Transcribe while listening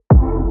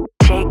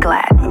J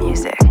Glad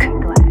music.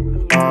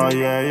 Oh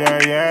yeah, yeah,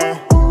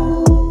 yeah.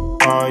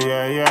 Oh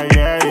yeah, yeah,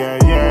 yeah, yeah,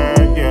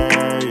 yeah,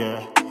 yeah,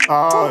 yeah.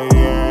 Oh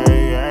yeah,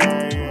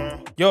 yeah, yeah.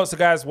 Yo, so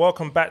guys,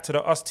 welcome back to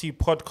the Us Two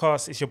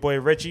podcast. It's your boy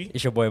Reggie.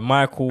 It's your boy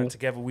Michael. And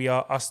together we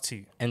are Us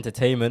Two.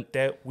 Entertainment.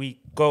 There we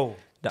go.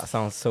 That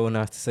sounds so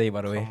nice to say,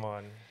 by the way. Come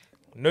on.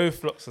 No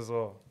flops as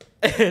well.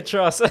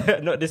 Trust.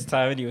 Not this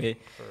time anyway.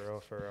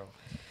 For real.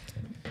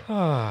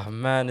 Oh,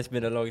 man, it's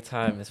been a long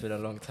time. For real,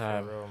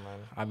 man.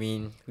 I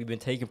mean, we've been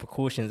taking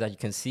precautions, as you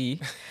can see.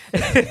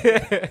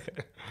 Yeah,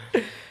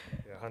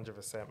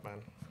 100%, man.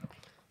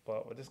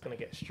 But we're just going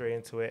to get straight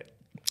into it.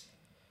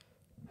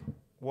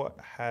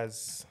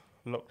 How's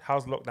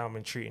lockdown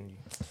been treating you?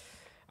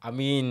 I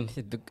mean,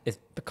 it's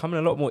becoming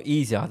a lot more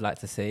easier, I'd like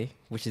to say,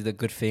 which is a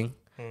good thing.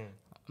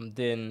 I've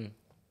been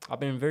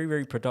very,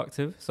 very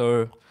productive,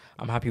 so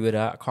I'm happy with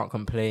that. I can't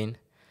complain.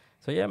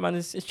 So yeah, man,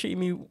 it's treating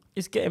me.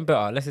 It's getting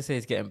better. Let's just say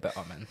it's getting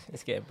better, man.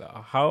 It's getting better.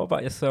 How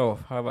about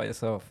yourself?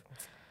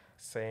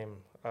 Same.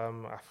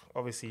 I've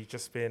obviously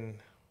just been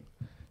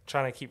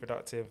trying to keep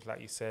productive,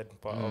 like you said,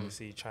 but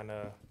obviously trying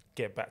to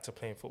get back to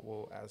playing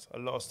football as a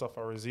lot of stuff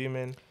are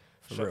resuming.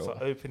 Shops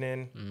are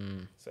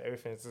opening. So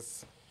everything's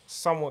just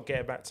somewhat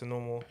getting back to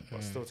normal,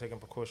 but still taking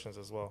precautions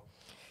as well.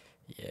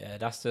 Yeah,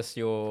 that's just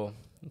your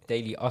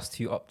daily Us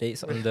Two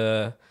updates on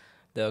the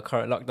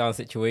current lockdown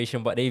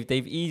situation, but they've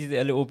eased it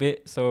a little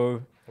bit.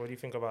 So what do you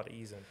think about the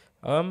easing?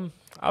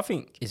 I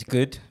think it's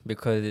good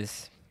because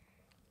it's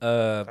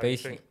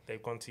basically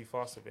they've gone too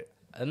fast with it.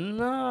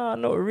 Nah,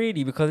 not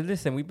really, because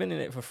listen, we've been in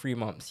it for 3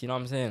 months, you know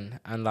what I'm saying?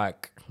 And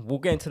like, we'll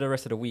get into the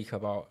rest of the week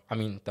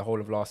the whole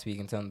of last week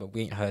in terms of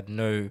we ain't heard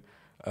no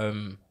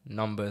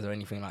numbers or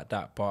anything like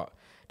that, but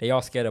they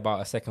are scared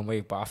about a second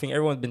wave. But I think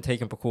everyone's been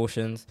taking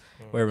precautions,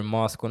 wearing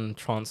masks on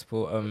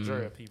transport.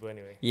 Majority of people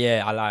anyway.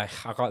 Yeah,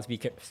 I can't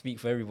speak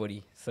for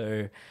everybody.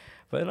 So,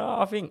 but no,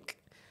 I think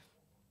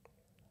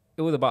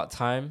it was about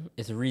time.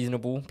 It's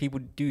reasonable. People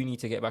do need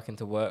to get back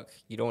into work.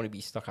 You don't want to be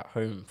stuck at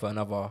home for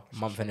another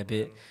month and a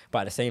bit.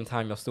 But at the same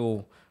time, you're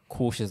still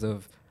cautious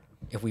of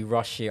if we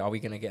rush it, are we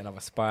going to get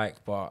another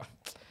spike? But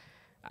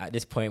at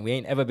this point, we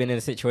ain't ever been in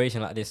a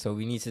situation like this. So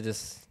we need to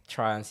just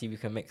try and see if we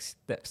can make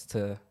steps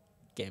to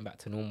getting back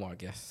to normal, I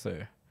guess. So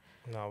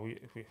no,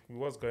 we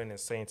was going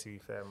insane, to be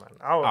fair, man.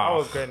 I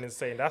was going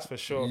insane, that's for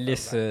sure.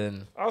 Listen.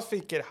 Like, I was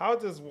thinking, how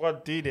does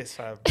one do this,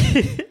 fam?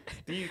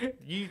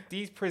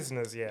 these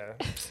prisoners, yeah.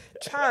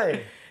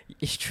 Try.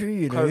 It's true,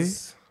 you know.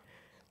 Because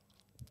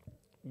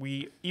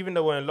even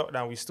though we're in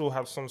lockdown, we still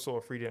have some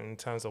sort of freedom in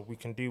terms of we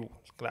can do,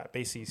 like,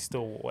 basically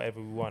still whatever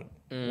we want.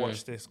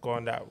 Watch this, go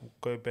on that,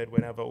 go to bed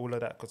whenever, all of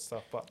that good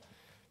stuff. But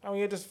I mean,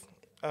 you're just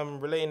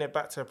relating it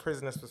back to a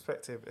prisoner's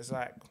perspective. It's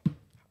like,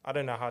 I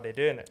don't know how they're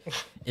doing it.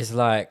 It's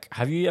like,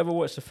 have you ever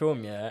watched a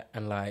film, yeah?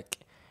 And like,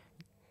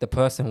 the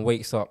person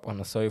wakes up on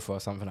the sofa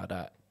or something like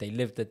that. They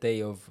live the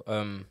day of,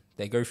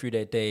 they go through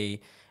their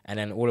day, and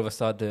then all of a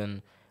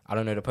sudden, I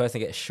don't know, the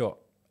person gets shot.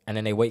 And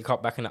then they wake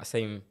up back in that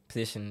same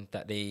position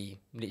that they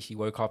literally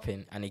woke up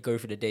in, and they go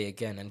through the day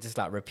again and just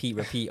like repeat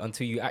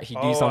until you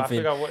actually do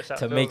something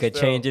to make a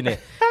change in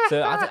it.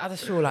 So I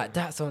just feel like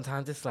that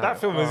sometimes. Just like, that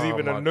film is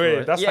even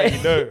annoying. That's how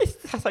you know.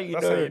 That's how you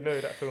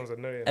know that film's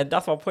annoying. And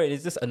that's my point.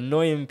 It's just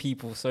annoying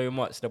people so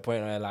much to the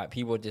point where like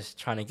people are just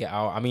trying to get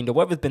out. I mean, the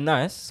weather's been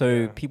nice,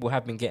 so people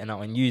have been getting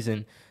out and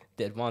using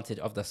the advantage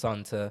of the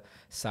sun to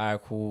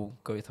cycle,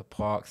 go to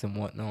parks and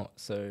whatnot.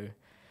 So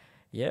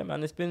yeah,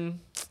 man, it's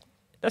been.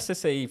 Let's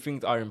just say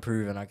things are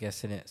improving, I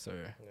guess, in it. So,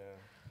 yeah.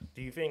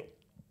 Do you think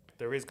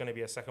there is going to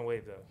be a second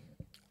wave, though?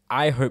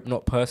 I hope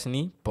not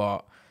personally,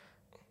 but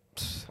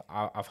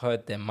I've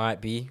heard there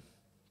might be,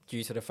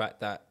 due to the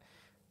fact that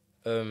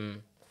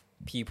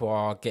people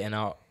are getting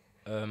out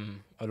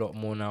a lot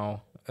more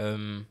now.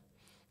 But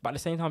at the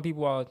same time,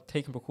 people are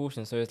taking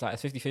precautions. So it's like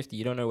it's 50-50.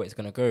 You don't know where it's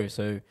going to go.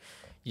 So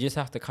you just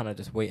have to kind of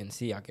just wait and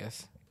see, I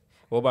guess.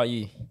 What about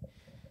you?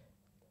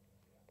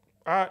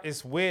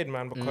 It's weird,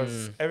 man,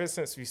 because ever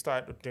since we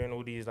started doing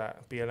all these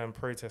like BLM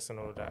protests and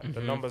all of that, the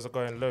numbers are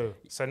going low.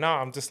 So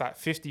now I'm just like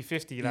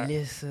 50-50. Like,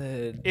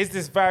 listen, is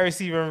this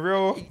virus even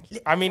real?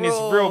 I mean, it's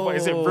real, but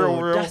is it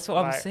real? That's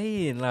what I'm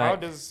saying.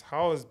 Like,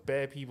 how is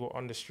bare people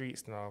on the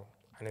streets now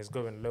and it's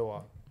going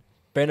lower?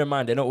 Bear in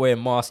mind, they're not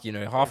wearing masks. You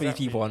know, half of these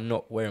people are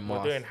not wearing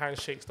masks. They're doing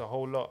handshakes the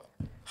whole lot.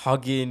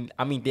 Hugging.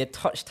 I mean, they're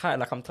touch tight.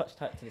 Like I'm touch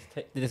tight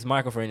to this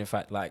microphone. In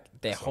fact, like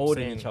they're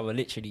holding each other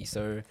literally.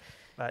 So.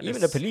 Like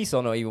even the police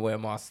are not even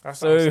wearing masks.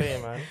 That's what I'm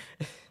saying, man.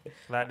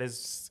 Like,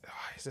 there's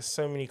just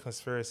so many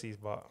conspiracies,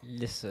 but...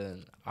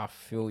 Listen, I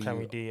feel Can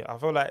we do... I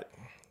feel like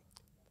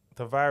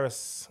the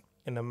virus,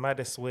 in the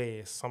maddest way,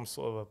 is some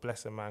sort of a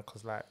blessing, man,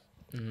 because, like,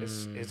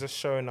 it's just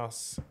showing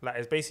us... Like,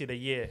 it's basically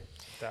the year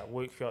that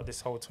woke you up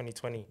this whole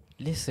 2020.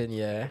 Listen,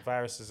 yeah. The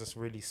virus has just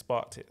really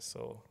sparked it,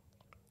 so...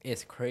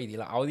 It's crazy.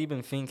 Like, I was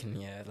even thinking,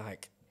 yeah,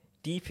 like,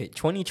 deep it,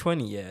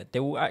 2020, yeah,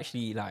 they will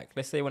actually, like,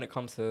 let's say when it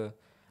comes to...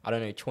 I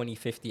don't know,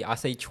 2050. I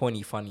say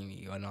 20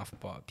 funny enough,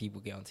 but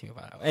people get on to me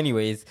about that.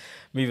 Anyways,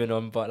 moving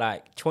on. But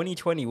like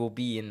 2020 will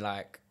be in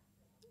like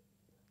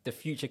the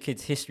future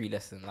kids' history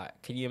lesson.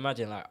 Like, can you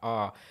imagine, like,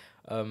 start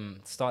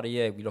of the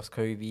year, we lost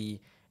Kobe,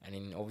 and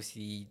then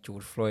obviously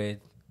George Floyd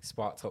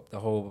sparked up the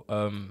whole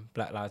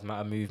Black Lives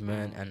Matter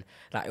movement, and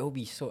like it'll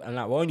be so, and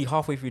like we're only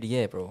halfway through the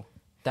year, bro.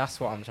 That's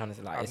what I'm trying to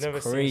say. Like, I've it's never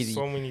crazy, seen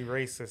so many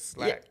racists.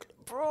 Yeah, Like,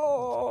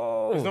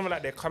 bro. it's not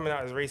like they're coming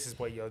out as racist,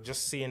 but you're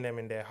just seeing them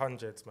in their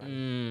hundreds,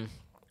 man.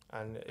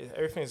 And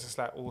everything's just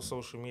like all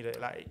social media.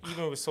 Like,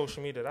 even with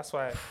social media, that's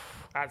why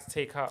I had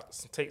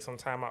to take some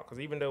time out, because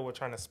even though we're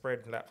trying to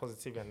spread like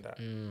positivity and that,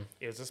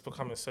 it was just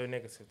becoming so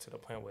negative to the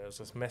point where it was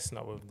just messing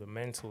up with the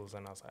mentals.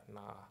 And I was like,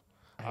 nah,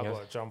 I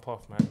gotta jump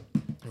off, man.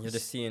 And you're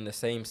just seeing the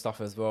same stuff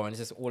as well, and it's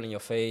just all in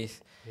your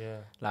face. Yeah.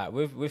 Like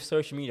with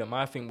social media,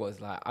 my thing was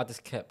like I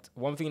just kept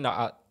one thing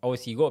that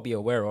obviously you got to be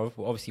aware of.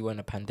 Well, obviously we're in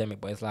a pandemic,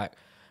 but it's like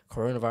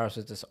coronavirus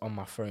was just on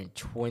my phone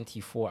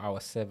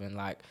 24/7.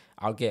 Like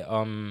I'll get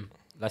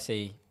let's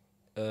say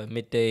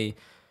midday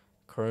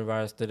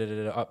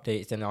coronavirus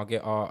updates, then I'll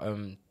get our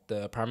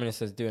the Prime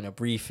Minister's doing a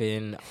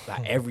briefing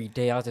like every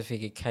day. I was just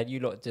thinking, can you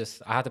lot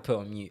just? I had to put it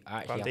on mute.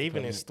 But they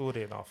even installed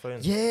it in our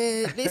phones.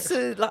 Yeah,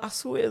 listen, like I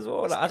saw it as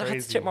well. Like I had to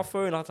crazy, check my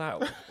phone. I was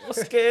like,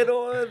 what's going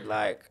on?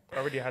 Like I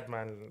already had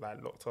mine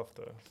like locked off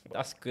though.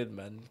 that's good,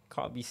 man.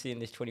 Can't be seeing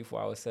this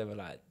 24/7.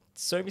 Like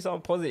show me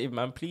something positive,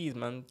 man. Please,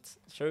 man.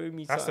 Show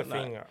me That's the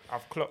something. thing.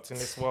 I've clocked in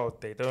this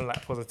world. They don't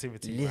like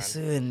positivity. Man.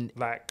 Listen,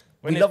 Like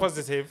when We it's love-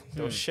 positive,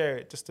 they'll share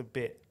it just a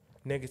bit.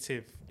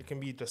 Negative, it can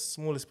be the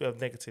smallest bit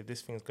of negative. This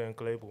thing's going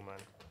global, man.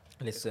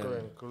 listen. It's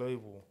going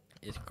global,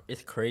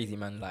 It's crazy,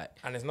 man. Like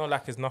and it's not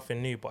like it's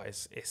nothing new, but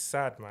it's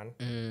sad, man,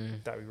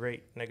 mm, that we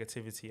rate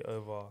negativity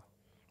over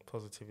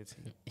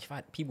positivity. in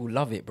fact, people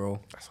love it, bro.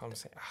 That's what I'm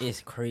saying.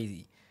 It's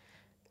crazy.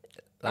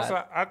 That's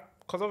like,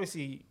 because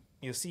obviously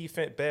you'll see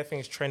bare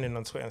things trending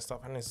on Twitter and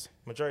stuff, and it's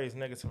majority is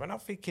negative. And I'm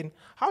thinking,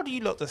 how do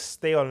you lot just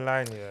stay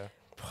online,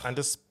 and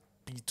just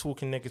be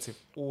talking negative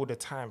all the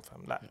time,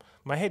 fam? Like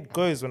my head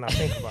goes when I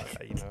think about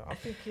that. I'm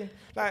thinking,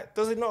 like,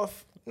 does it not?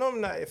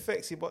 Not that it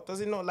affects you, but does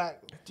it not, like?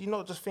 Do you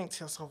not just think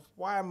to yourself,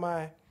 why am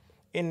I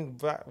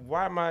like?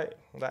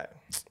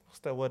 What's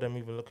the word I'm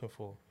even looking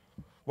for?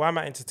 Why am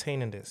I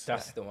entertaining this?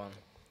 That's Like, the one.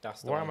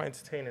 That's the why one. am I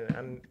entertaining it?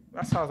 And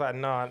that's how I was like,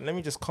 nah, let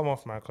me just come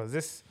off, man, because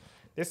this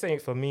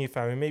ain't for me,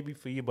 fam. It may be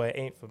for you, but it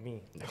ain't for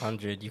me.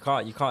 100. You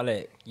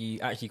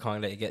actually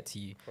can't let it get to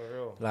you. For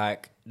real.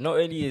 Like, not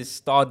only is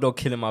Stardog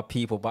killing my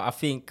people, but I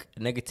think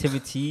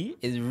negativity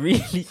is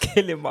really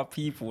killing my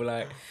people.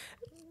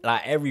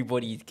 Like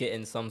everybody's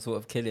getting some sort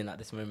of killing at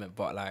this moment,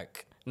 but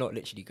like not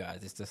literally,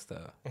 guys. It's just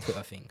a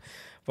Twitter thing.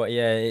 But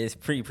yeah, it's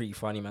pretty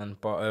funny, man.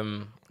 But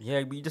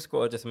yeah, we just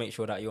gotta just make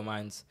sure that your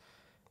mind's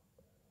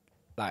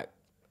like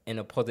in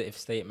a positive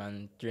state,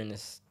 man, during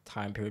this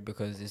time period,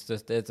 because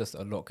there's just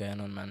a lot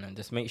going on, man, and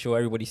just make sure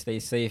everybody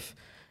stays safe,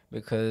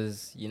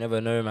 because you never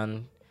know,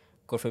 man.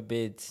 God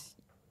forbid,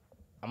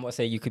 I'm not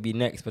saying you could be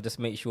next, but just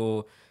make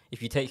sure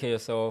if you take care of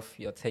yourself,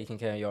 you're taking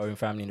care of your own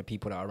family and the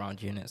people that are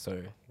around you in it.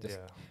 So just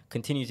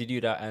continue to do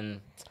that,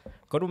 and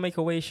God will make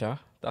a way, Sha.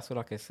 That's what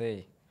I can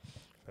say.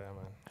 Yeah,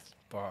 man.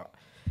 But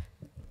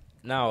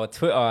now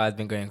Twitter has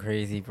been going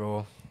crazy,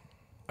 bro,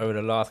 over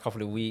the last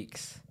couple of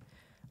weeks.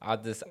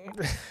 At this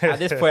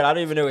point, I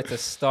don't even know where to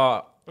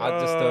start. I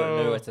just don't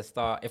know where to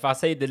start. If I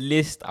say the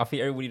list, I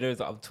think everybody knows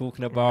what I'm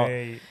talking about.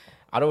 Mate,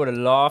 I don't want to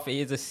laugh. It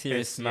is a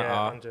serious yeah, matter.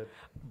 100.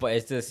 But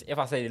it's just, if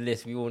I say the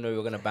list, we all know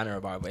we're gonna banner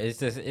about it. But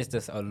it's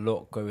just a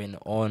lot going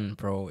on,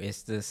 bro.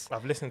 It's just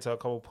I've listened to a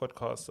couple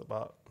podcasts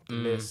about the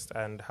list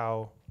and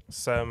how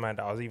certain man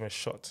that I was even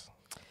shocked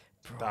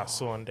that I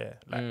saw on there.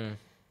 Like,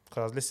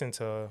 because I was listening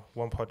to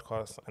one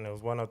podcast and it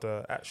was one of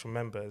the actual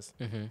members,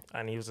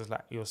 and he was just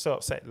like, he was so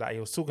upset, like he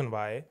was talking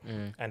about it,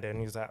 and then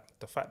he was like,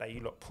 the fact that you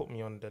lot put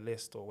me on the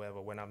list or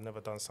whatever when I've never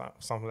done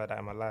something like that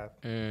in my life,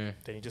 then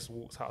he just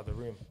walked out of the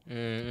room, and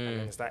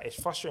then it's like, it's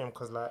frustrating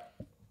because like,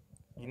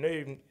 you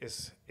know,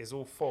 it's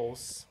all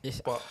false,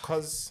 but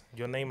because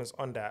your name is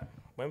on that,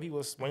 when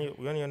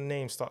your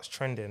name starts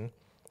trending,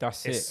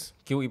 that's it's it.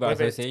 Guilty by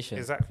whether association.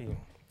 Exactly.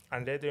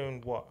 And they're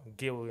doing what?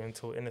 Guilty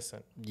until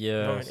innocent.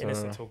 Yeah. Not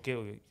innocent until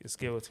guilty. It's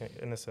guilty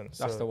until innocent.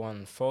 That's the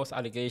one. False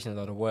allegations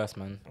are the worst,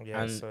 man.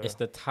 Yeah, and so- it's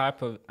the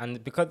type of,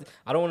 and because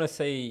I don't want to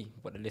say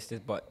what the list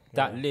is, but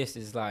that list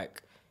is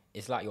like,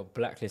 it's like you're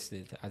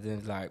blacklisted. As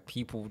in, like,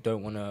 people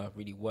don't want to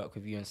really work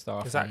with you and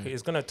stuff. Exactly. And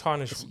It's going to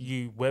tarnish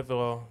you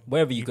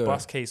wherever you go.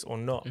 bust case or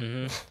not.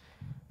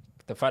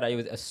 the fact that you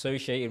was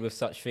associated with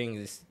such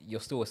things, you're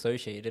still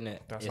associated, isn't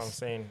it? That's what I'm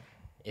saying.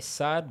 It's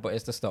sad, but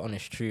it's just the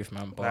honest truth,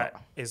 man. But Like,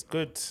 it's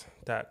good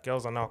that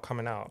girls are now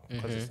coming out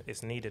because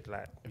it's needed.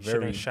 Like, you Very.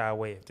 shouldn't shy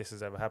away if this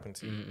has ever happened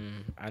to you.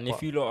 and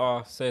if you lot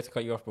are, sorry to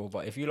cut you off, bro,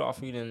 but if you lot are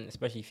feeling,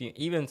 especially if you,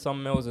 even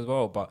some males as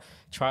well, but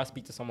try to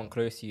speak to someone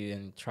close to you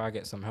and try to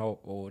get some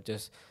help, or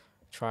just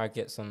try to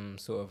get some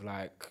sort of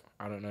like,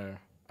 I don't know,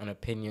 an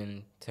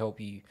opinion to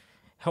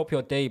help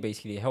your day,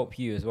 basically, help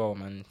you as well,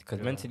 man. Because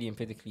mentally and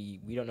physically,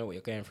 we don't know what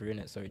you're going through in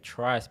it. So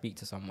try to speak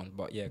to someone.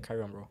 But yeah,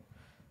 carry on, bro.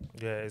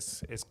 Yeah,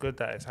 it's good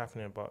that it's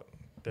happening, but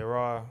there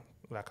are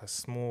like a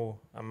small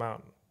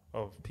amount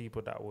of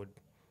people that would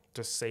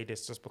just say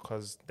this just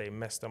because they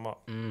messed them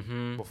up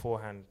Mm-hmm.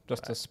 beforehand.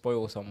 Just to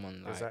spoil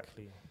someone. Like,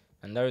 Exactly.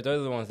 And those are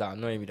the ones that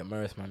annoy me the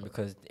most, man,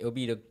 because it'll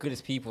be the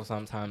goodest people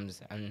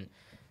sometimes, and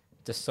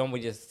just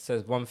somebody just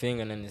says one thing,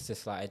 and then it's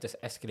just like, it just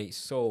escalates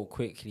so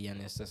quickly, and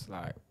it's just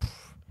like,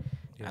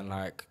 Yeah. and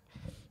like,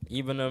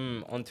 even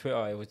on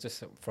Twitter, it was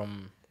just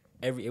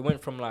it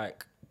went from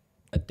like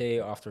a day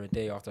after a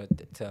day after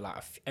to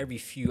like every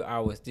few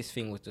hours, this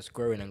thing was just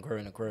growing and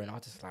growing and growing. I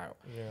was just like,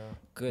 Yeah.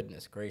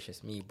 goodness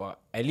gracious me. But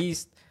at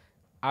least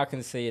I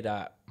can say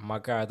that my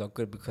guys are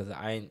good because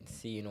I ain't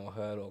seen or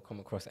heard or come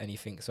across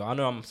anything. So I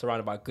know I'm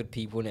surrounded by good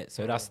people in it.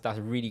 So that's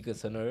really good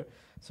to know.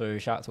 So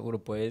shout out to all the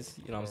boys.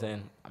 You know what I'm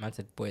saying? I meant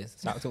to boys.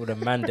 Shout out to all the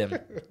man them.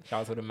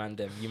 Shout out to all the man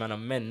them. You man are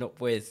men, not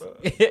boys.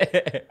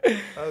 That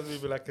was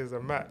even like it's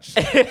a match.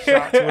 Shout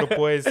out to all the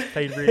boys,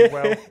 played really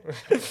well.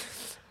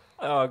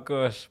 Oh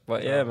gosh.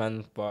 But Yeah. yeah,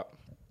 man. But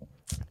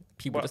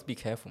people But- just be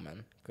careful,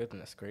 man.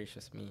 Goodness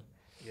gracious me.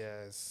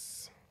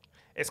 Yes,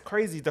 it's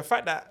crazy. The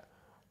fact that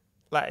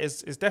like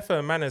it's definitely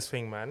a manners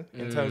thing, man.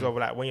 In terms of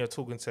like when you're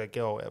talking to a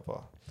girl or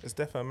whatever, it's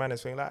definitely a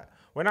manners thing. Like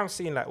when I'm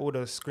seeing like all the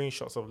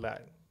screenshots of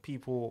like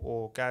people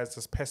or guys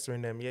just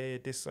pestering them, yeah,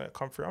 this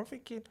come through. I'm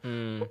thinking,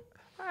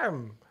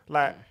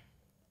 like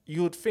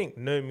you would think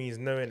no means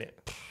no in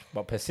it.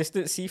 But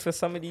persistency for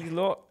some of these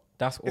lot,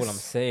 that's all I'm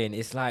It's- saying.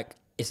 It's like,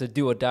 it's a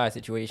do or die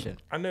situation.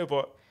 I know,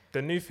 but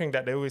the new thing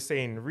that they're always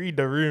saying, read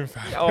the room,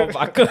 fam. Oh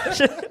my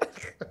gosh.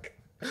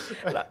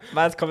 Like,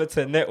 man's coming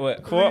to a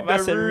network. What? Read Man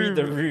the said read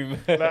the room.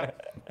 room. Like,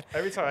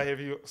 every time I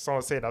hear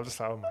someone say that, I'm just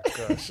like, oh my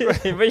gosh.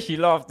 It makes you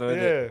laugh though,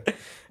 innit? Yeah,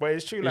 but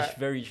it's true. It's Like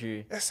very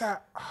true. it's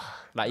like,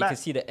 Like, you like, can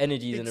see the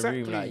energies in the room.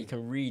 Like, exactly. you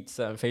can read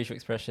certain facial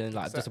expressions,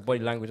 like just the Exactly.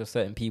 body language of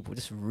certain people.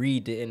 Just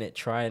read it in it,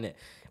 trying it.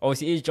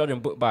 Obviously, it is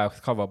judging book by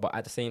cover, but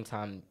at the same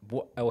time,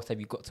 what else have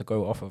you got to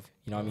go off of?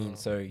 You know what I mean?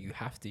 So you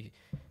have to.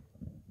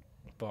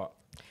 But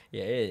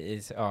yeah, it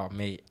is. Oh,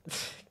 mate.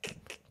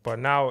 but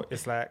now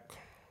it's like,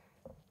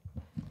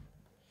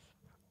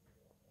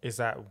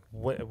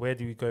 where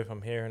do we go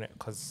from here in it?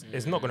 Because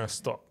it's not gonna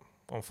stop.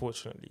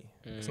 Unfortunately,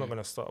 it's not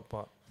gonna stop.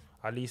 But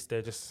at least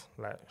they're just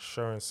like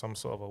showing some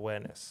sort of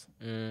awareness.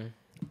 So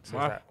it's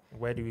like,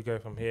 where do we go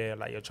from here?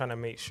 Like you're trying to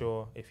make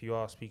sure if you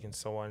are speaking to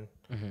someone,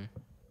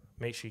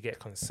 make sure you get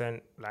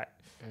consent. Like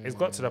it's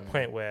got to the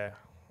point where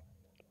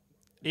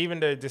even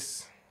though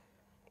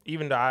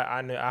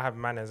I know I have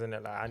manners in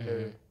it, like I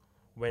know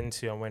when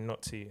to and when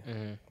not to.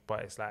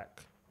 But it's like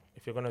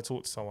if you're gonna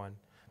talk to someone,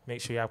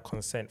 make sure you have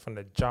consent from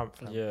the jump.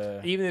 fam.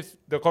 Yeah. Even if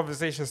the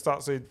conversation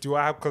starts with, "Do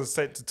I have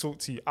consent to talk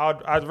to you?"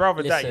 I'd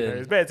rather that. You know, Listen,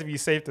 it's better to be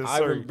safe than I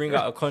sorry. will bring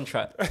out a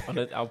contract.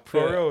 I'll put,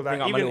 For real, like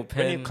bring out my even little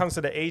pen. when it comes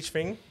to the age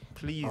thing,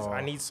 please, Oh.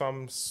 I need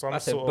some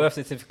That's a sort birth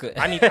of. certificate.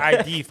 I need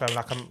ID, fam.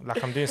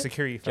 Like I'm doing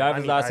security. Fam. I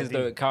Driver's need license ID.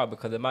 don't count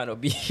because it might not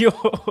be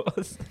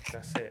yours.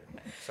 That's it.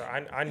 So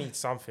I need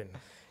something,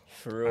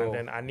 For real. and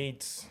then I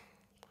need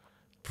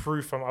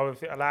proof from other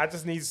things. Like I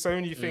just need so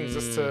many things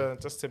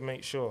just to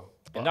make sure.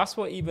 And that's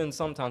what even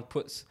sometimes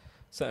puts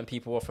certain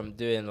people off from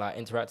doing, like,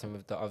 interacting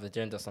with the other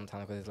gender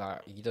sometimes, because it's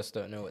like, you just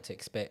don't know what to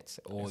expect,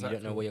 or you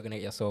don't know what you're going to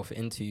get yourself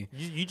into.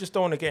 You just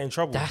don't want to get in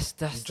trouble. That's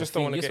you the just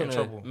thing. don't want to You get in just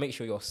wanna trouble. make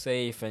sure you're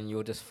safe and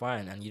you're just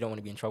fine, and you don't want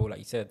to be in trouble, like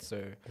you said.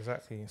 So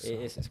Exactly. So,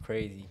 it's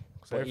crazy.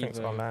 so everything's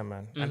even- online,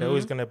 man, and they're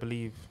always gonna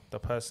believe the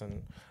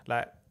person.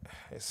 Like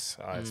it's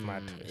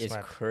mad. It's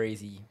mad.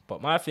 crazy.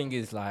 But my thing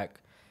is, like,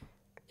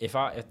 if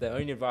the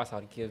only advice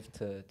I'd give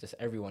to just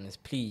everyone is,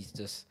 please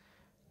just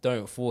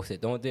don't force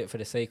it. Don't do it for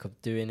the sake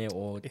of doing it,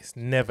 or It's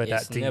never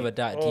that it's deep. never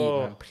that deep,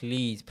 Oh. man.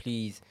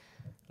 Please,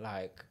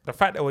 like, The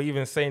fact that we're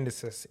even saying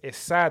this is it's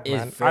sad, It's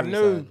man. very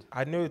sad.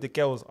 I know the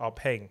girls are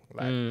paying.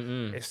 Like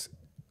mm.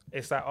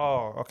 it's like,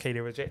 oh, okay, they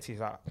reject you.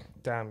 It's like,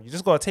 damn, you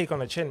just gotta take on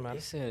the chin, man.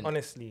 Listen,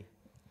 Honestly,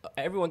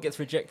 everyone gets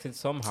rejected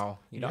somehow.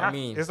 You know what I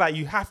mean? It's like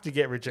you have to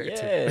get rejected.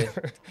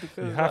 Yeah,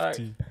 because you have like,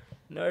 to.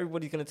 not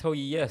everybody's gonna tell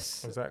you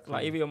yes. Exactly.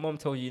 Like, even your mom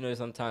told you, you know,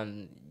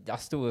 sometimes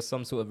that's still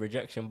some sort of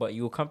rejection, but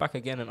you'll come back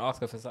again and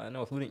ask her for something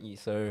else, wouldn't you?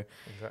 So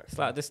Exactly. it's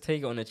like, just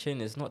take it on the chin.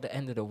 It's not the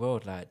end of the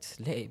world. Like, just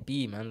let it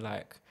be, man.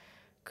 Like,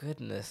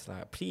 goodness,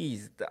 like,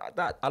 please.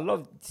 That I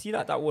love. See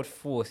that word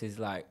force is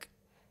like,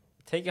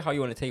 take it how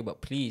you want to take it,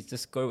 but please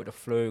just go with the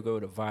flow, go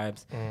with the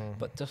vibes,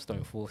 but just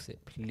don't force it.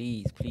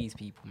 Please,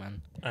 people,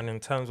 man. And in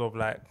terms of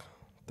like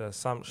the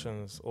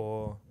assumptions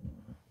or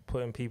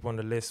putting people on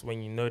the list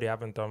when you know they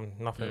haven't done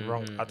nothing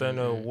wrong, I don't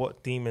know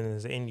what demon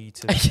is in you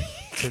to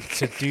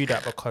to do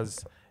that,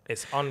 because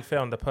it's unfair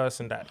on the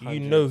person that you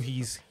know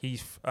he's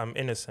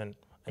innocent,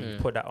 and you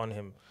put that on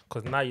him,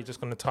 because now you're just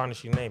going to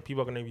tarnish your name.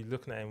 People are going to be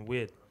looking at him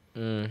weird.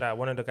 Like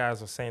one of the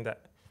guys was saying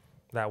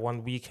that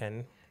one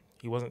weekend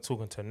he wasn't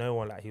talking to no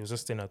one. Like he was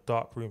just in a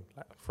dark room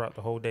like throughout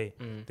the whole day.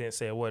 Didn't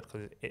say a word,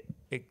 because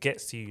it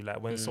gets to you,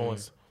 like when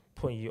someone's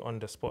putting you on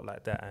the spot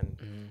like that,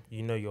 and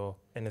you know you're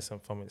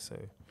innocent from it, so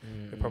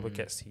it probably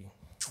gets to you.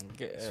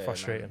 It's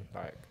frustrating.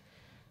 Man. Like,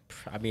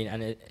 I mean,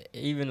 and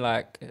even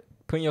like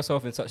putting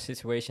yourself in such a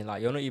situation,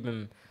 like, you're not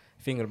even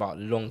thinking about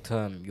long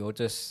term. You're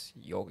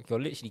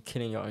literally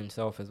killing your own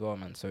self as well,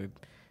 man. So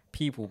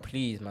people,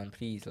 please, man,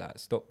 please, like,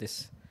 stop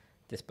this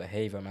this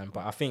behavior, man.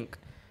 But I think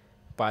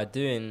by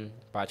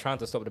trying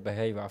to stop the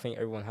behavior, I think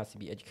everyone has to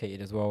be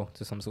educated as well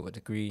to some sort of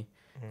degree,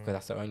 because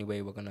that's the only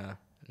way we're gonna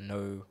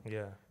know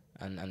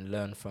and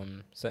learn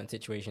from certain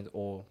situations,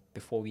 or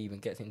before we even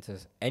get into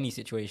any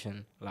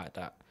situation like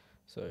that.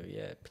 So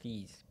yeah,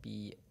 please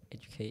be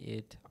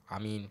educated. I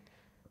mean,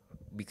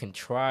 we can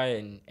try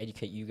and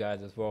educate you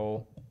guys as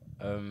well.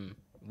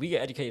 We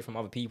get educated from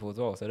other people as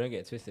well, so don't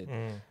get it twisted.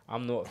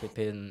 I'm not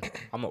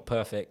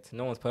perfect.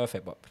 No one's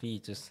perfect, but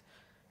please just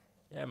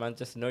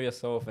know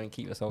yourself and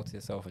keep yourself to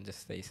yourself and just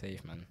stay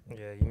safe, man.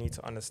 Yeah, you need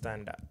to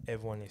understand that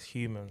everyone is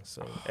human,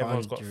 so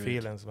everyone's got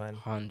feelings, man.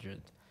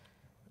 100.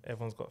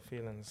 Everyone's got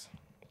feelings.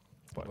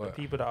 But the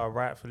people that are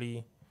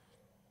rightfully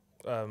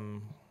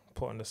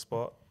put on the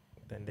spot,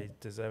 then they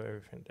deserve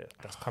everything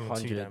that's coming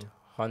to them.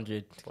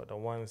 100. But the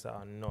ones that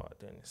are not,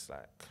 then it's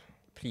like...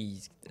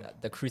 Please,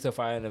 the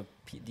crucifying of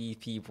these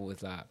people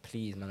is like,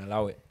 please, man,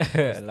 allow it.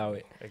 Allow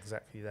it.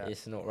 Exactly that.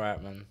 It's not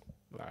right, man.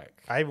 Like,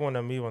 I even want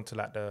to move on to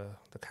like the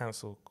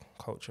cancel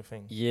culture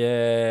thing.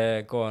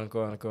 Yeah, go on.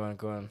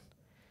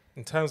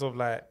 In terms of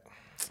like,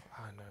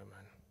 I don't know,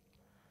 man.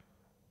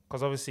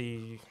 Because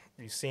obviously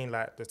you've seen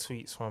like the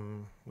tweets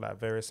from like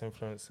various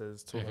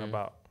influencers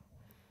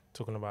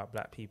talking about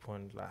black people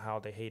and like how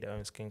they hate their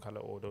own skin color,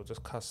 or they'll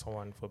just cuss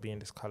someone for being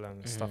this color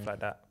and stuff like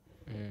that.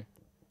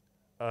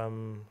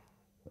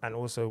 And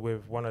also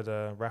with one of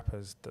the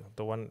rappers,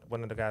 one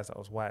of the guys that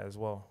was white as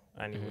well,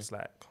 and he was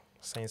like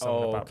saying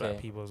something about black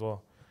people as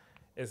well.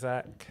 It's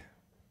like,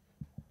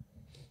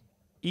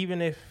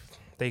 even if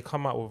they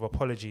come out with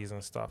apologies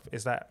and stuff,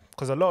 it's that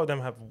because a lot of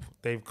them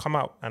they've come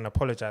out and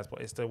apologized,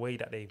 but it's the way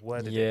that they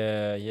worded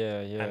it.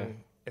 Yeah.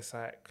 And it's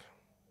like,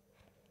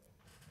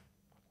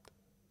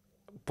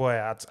 boy,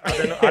 I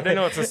don't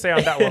know what to say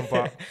on that one,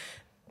 but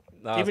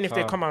even if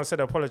they come out and said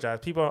apologize,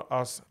 people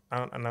ask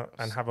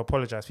and have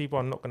apologized, people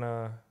are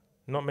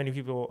not many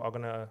people are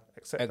gonna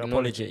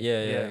acknowledge it.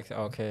 Yeah.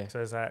 Okay. So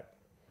it's like,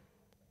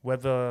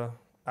 whether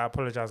I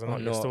apologize or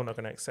not, you're still not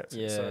gonna accept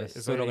it. So it's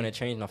still not gonna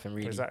change nothing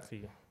really.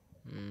 Exactly.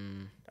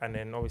 And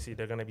then obviously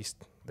they're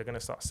gonna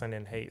start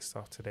sending hate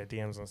stuff to their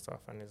DMs and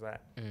stuff, and it's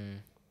like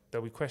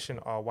they'll be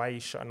questioning, why are you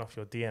shutting off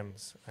your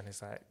DMs? And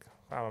it's like,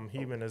 I'm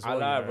human as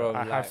well.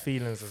 I have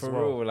feelings as well. For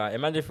real, like,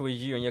 imagine if it was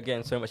you and you're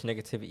getting so much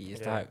negativity.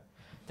 It's like,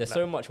 there's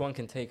so much one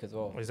can take as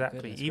well.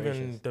 Exactly.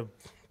 Even the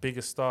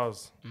biggest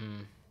stars,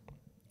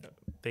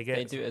 they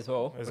do it as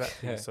well.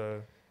 Exactly.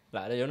 So,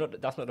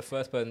 like, that's not the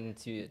first person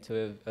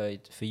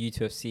for you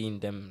to have seen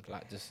them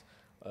like just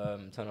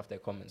turn off their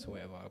comments or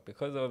whatever,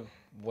 because of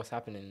what's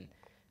happening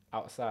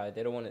outside.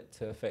 They don't want it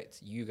to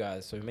affect you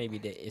guys. So maybe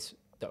it's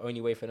the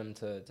only way for them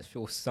to just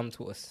feel some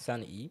sort of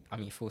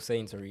feel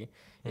sane,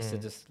 is to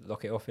just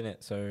lock it off, innit?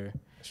 So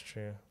it's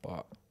true.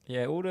 But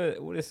yeah, all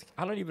this,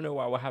 I don't even know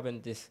why we're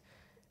having these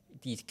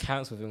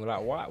cancel things.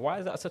 Like, why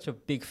is that such a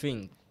big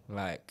thing?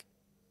 Like,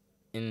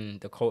 in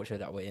the culture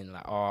that we're in,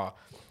 like,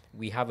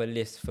 we have a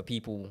list for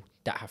people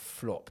that have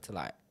flopped.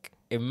 Like,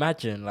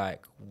 imagine,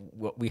 like,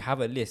 we have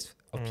a list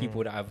of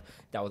people that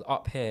was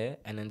up here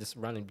and then just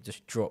randomly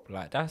just dropped.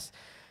 Like,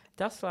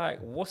 that's like,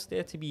 what's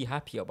there to be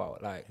happy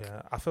about? Like,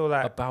 I feel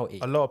like about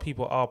it. A lot of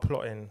people are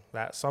plotting.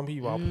 Like, some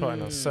people are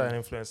plotting on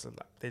certain influencers.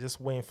 Like, they're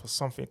just waiting for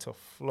something to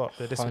flop.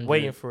 They're just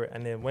waiting for it,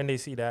 and then when they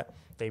see that,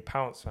 they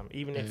pounce.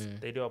 Even if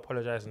they do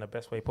apologize in the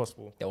best way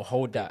possible, they'll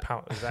hold that.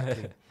 Pounce,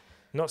 exactly.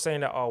 Not saying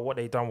that what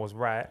they done was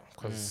right,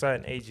 because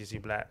certain ages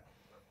you be like,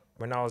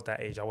 when I was that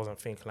age, I wasn't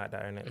thinking like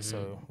that, innit?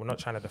 So we're not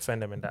trying to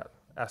defend them in that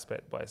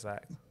aspect, but it's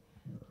like,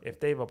 if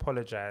they've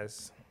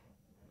apologized,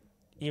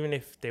 even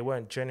if they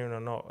weren't genuine or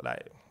not,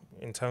 like,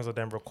 in terms of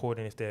them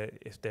recording, if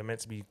they're meant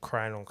to be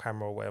crying on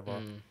camera or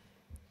whatever,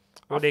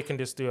 what they can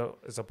just do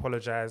is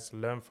apologize,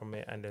 learn from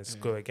it, and then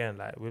go again.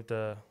 Like with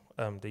the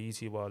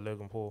YouTuber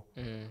Logan Paul,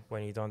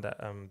 when he done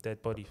that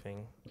dead body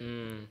thing,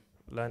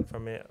 learn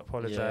from it,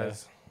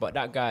 apologize. Yeah. But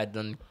that guy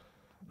done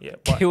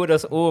killed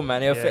us all,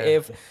 man.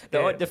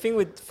 The thing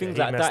with things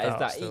like that is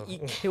that he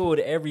killed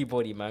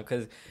everybody, man.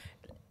 Because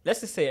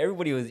let's just say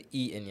everybody was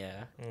eating,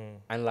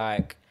 and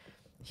like,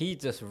 he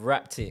just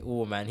wrapped it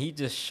all, man. He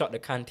just shut the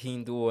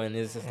canteen door, and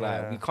it's just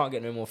like, we can't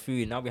get no more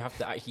food. Now we have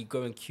to actually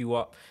go and queue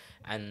up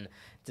and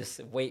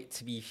just wait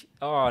to be...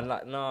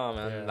 like, nah,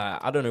 man.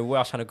 Like, I don't know where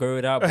I was trying to go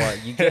with that,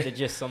 but you get the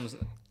gist.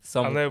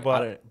 I know,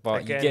 but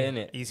again, you get in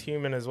it. He's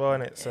human as well,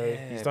 innit? So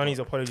he's done his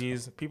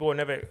apologies. People will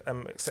never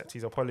accept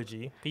his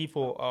apology.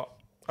 People are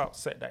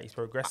upset that he's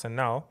progressing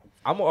now.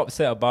 I'm just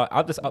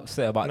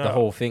upset about the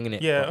whole thing,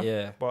 innit?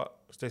 Yeah. But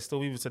there's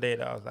still people today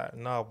that I was like,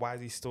 no, why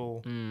is he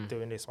still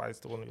doing this? Why is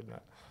he still doing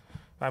that?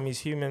 He's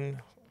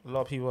human. A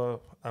lot of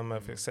people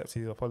have accepted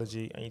his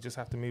apology, and you just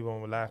have to move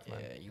on with life, man.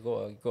 Yeah, you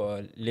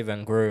gotta live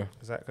and grow.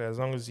 Exactly. As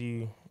long as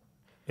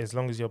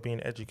you're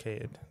being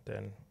educated,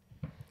 then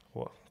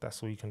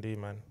that's all you can do,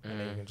 man. And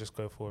then you can just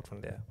go forward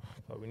from there.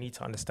 But we need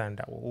to understand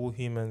that we're all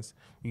humans.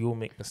 We all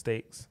make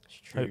mistakes.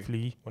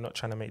 Hopefully, we're not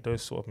trying to make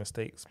those sort of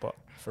mistakes. But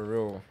for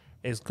real,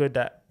 it's good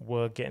that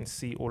we're getting to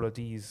see all of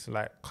these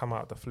like come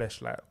out of the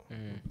flesh. Like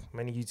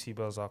many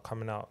YouTubers are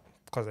coming out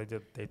because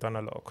they done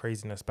a lot of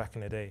craziness back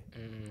in the day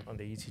on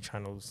the YouTube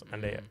channels,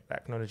 and they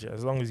acknowledge it.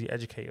 As long as you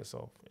educate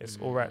yourself, it's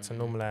all right to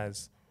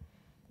normalize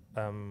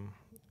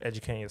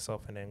educating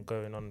yourself and then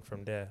going on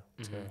from there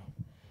to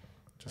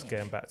just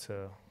getting back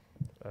to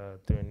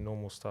doing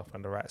normal stuff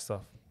and the right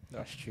stuff.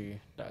 That's true.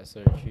 That is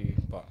so true.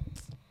 But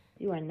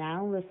You are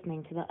now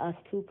listening to the Us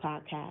Two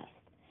podcast.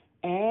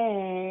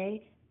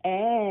 Hey,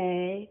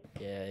 hey.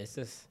 yeah, it's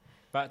just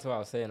back to what I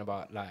was saying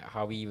about like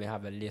how we even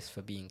have a list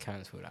for being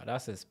cancelled. Like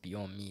that's just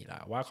beyond me.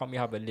 Like why can't we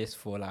have a list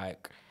for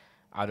like,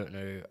 I don't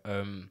know,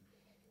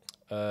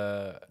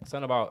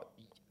 something about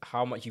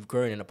how much you've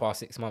grown in the past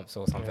 6 months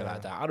or something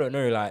like that. I don't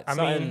know, like I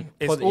something mean,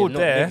 it's positive, all not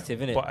there, negative,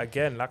 innit? but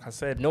again, like I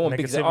said, No one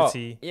bigs it up.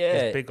 negativity Yeah.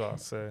 is bigger.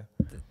 So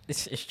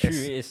It's true.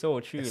 It's so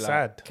true. it's like,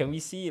 sad. Can we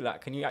see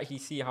like? Can you actually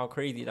see how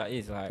crazy that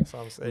is? Like, that's what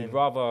I'm we'd saying.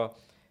 rather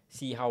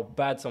see how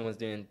bad someone's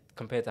doing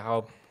compared to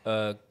how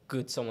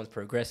good someone's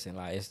progressing.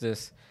 Like, it's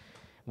just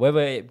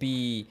whether it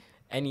be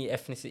any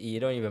ethnicity,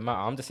 it don't even matter.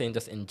 I'm just saying,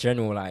 just in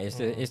general, like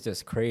it's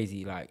just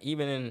crazy. Like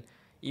even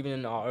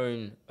in our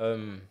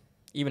own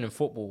even in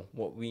football,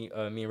 what me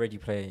and Reggie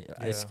play,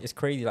 it's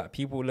crazy. Like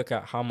people look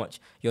at how much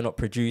you're not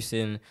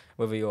producing,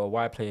 whether you're a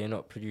wide player, you're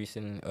not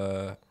producing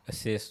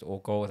assists or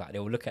goals. Like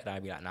they'll look at that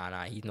and be like,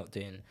 nah, he's not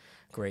doing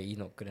great. He's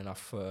not good enough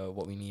for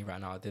what we need right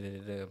now.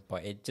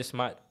 But it just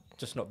might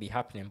just not be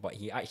happening. But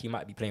he actually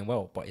might be playing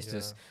well. But it's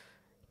just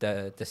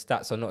the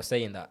stats are not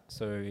saying that.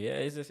 So yeah,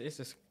 it's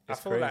I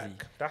feel crazy.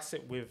 like that's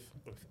it with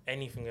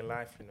anything in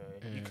life. You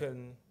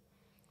know,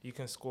 you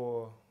can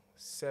score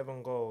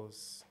 7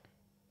 goals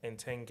in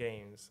 10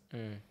 games,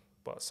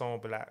 but someone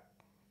will be like,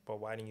 but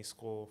why didn't you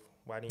score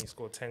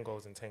 10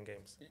 goals in 10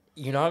 games?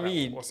 You know what I Like,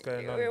 mean? what's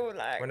going on?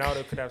 Like,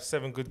 Ronaldo could have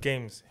 7 good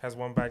games, has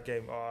 1 bad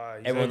game. Oh,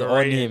 he's everyone on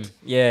overrated. him.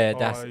 Yeah, Oh,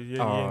 that's he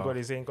ain't got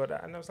this, he ain't got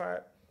that. And I was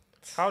like,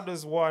 how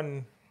does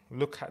one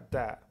look at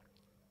that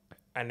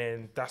and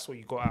then that's what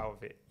you got out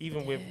of it?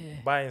 Even with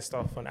buying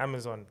stuff on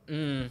Amazon,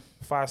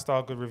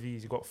 5-star good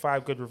reviews, you got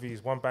 5 good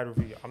reviews, 1 bad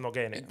review. I'm not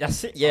getting it.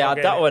 That's it. I'm Yeah, not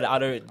that getting one it. I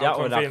don't. That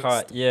one I can't.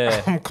 convinced.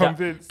 Yeah, I'm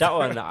convinced. That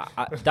one,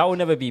 that will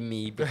never be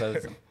me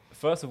because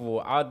first of all,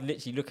 I'd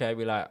literally look at it and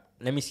be like,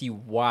 let me see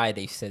why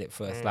they said it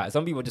first. Like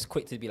some people are just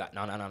quick to be like,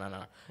 no,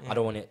 I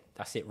don't want it.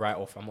 That's it, right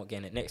off. I'm not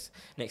getting it.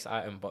 Next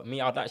item. But me,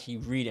 I'd actually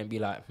read it and be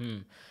like,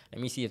 let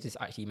me see if this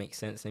actually makes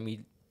sense. Let me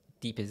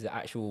deep is the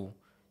actual.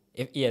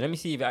 Let me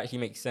see if it actually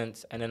makes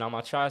sense, and then I'm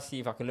gonna try to see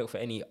if I can look for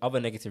any other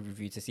negative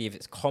review to see if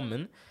it's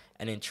common,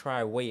 and then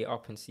try weigh it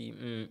up and see,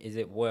 is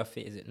it worth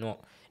it? Is it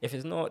not? If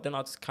it's not, then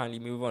I'll just kindly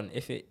move on.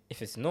 If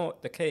it's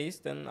not the case,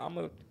 then I'm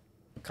gonna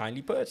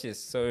kindly purchase.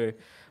 So,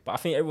 but I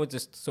think everyone's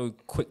just so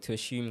quick to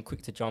assume,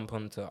 quick to jump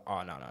onto,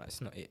 no, it's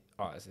not it.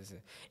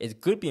 It's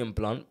good being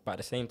blunt, but at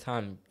the same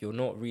time, you're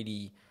not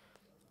really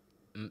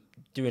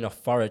doing a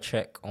thorough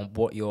check on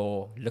what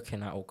you're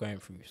looking at or going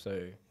through.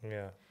 So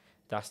Yeah.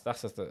 That's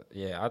just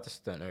I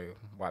just don't know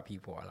why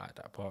people are like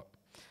that, but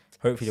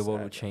hopefully the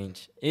world will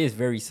change. It is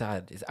very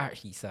sad. It's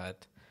actually sad.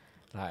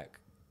 Like,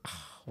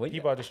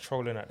 People are just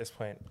trolling at this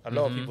point. A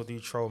lot of people do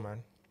troll,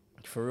 man.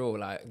 for real,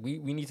 like we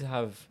need to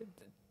have,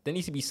 there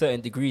needs to be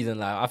certain degrees in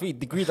life. I think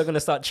degrees are gonna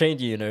start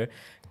changing, you know.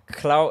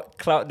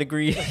 Clout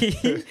degree,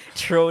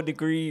 troll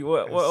degree,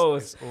 what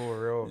else? It's all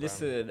real, man.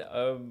 Listen,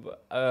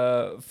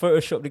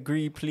 Photoshop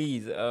degree,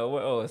 please.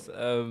 What else?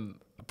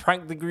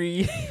 Prank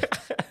degree.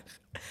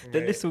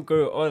 The list will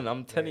go on.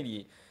 I'm telling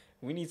you,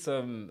 we need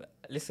some.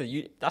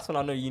 Listen, that's when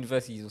I know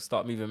universities will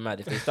start moving mad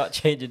if they start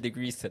changing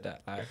degrees to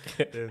that.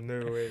 Like, There's no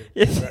way.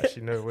 There's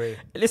actually no way.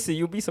 listen,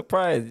 you'll be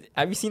surprised.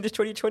 Have you seen this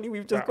 2020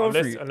 we've just Like, gone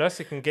through? unless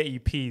it can get you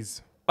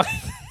P's,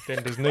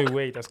 then there's no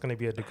way that's going to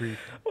be a degree.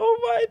 Oh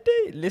my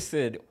day!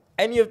 Listen,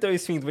 any of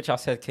those things which I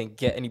said can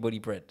get anybody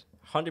bread.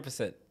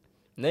 100%.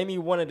 Name me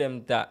one of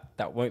them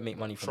that won't make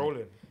money from it.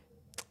 Trolling.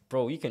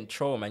 Bro, you can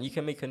troll, man. You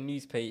can make a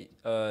news page,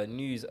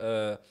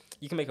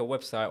 you can make a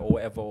website or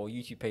whatever, or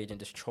YouTube page and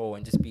just troll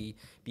and just be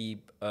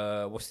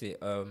what's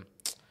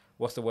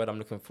the word I'm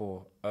looking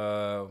for?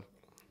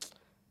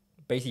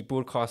 Basically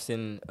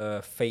broadcasting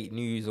fake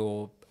news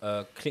or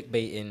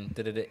clickbaiting,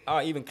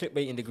 even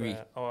clickbaiting degree.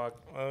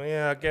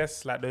 I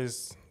guess like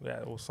those,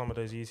 or some of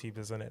those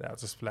YouTubers on it that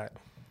just like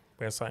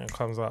when something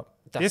comes up,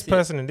 That's this it.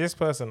 person and this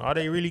person, are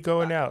they really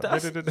going out?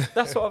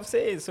 That's what I'm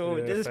saying. So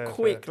Yeah, this is fair,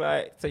 quick,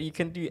 like, so you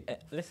can do.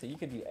 Listen, you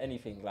can do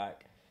anything.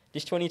 Like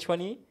this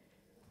 2020,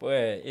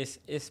 boy,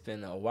 it's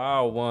been a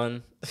wild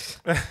one.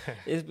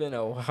 It's been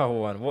a wild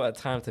one. What a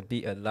time to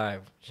be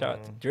alive. Shout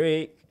out to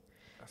Drake.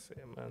 That's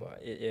it, man. But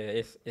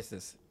it's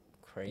just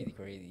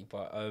crazy.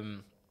 But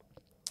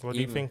What do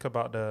you think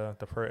about the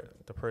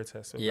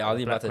protests? yeah, I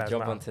was about to Black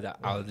jump Lives onto that.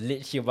 I was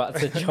literally about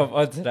to jump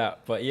onto that.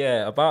 But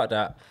yeah, about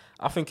that,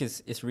 I think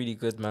it's really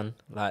good, man.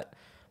 Like,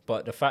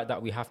 but the fact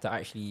that we have to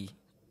actually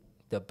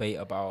debate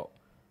about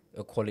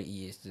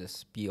equality is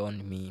just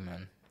beyond me,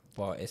 man.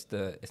 But it's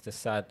the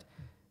sad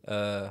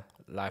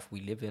life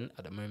we live in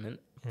at the moment.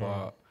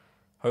 But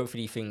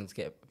hopefully things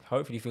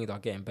are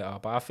getting better.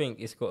 But I think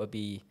it's got to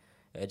be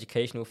an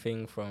educational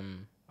thing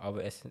from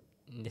other ethnic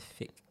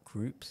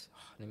groups.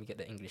 Let me get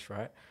the English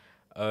right.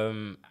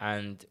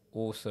 And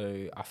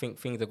also, I think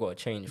things have got to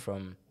change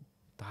from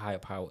the higher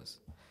powers.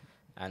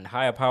 And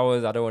higher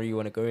powers, I don't really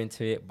want to go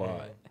into it,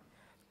 but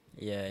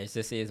yeah, it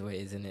just is what it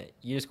is, isn't it?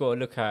 You just got to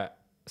look at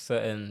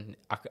certain.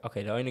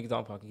 Okay, the only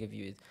example I can give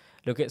you is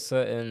look at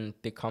certain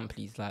big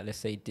companies, like let's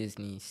say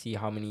Disney. See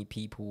how many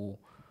people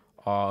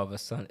are of a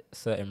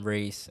certain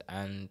race,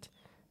 and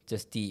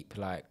just deep,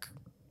 like,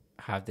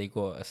 have they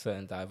got a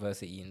certain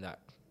diversity in that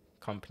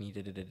company?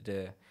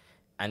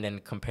 And then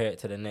compare it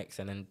to the next,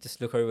 and then just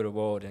look over the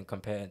world and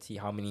compare and see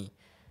how many,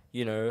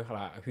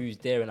 like who's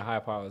there in the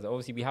higher powers.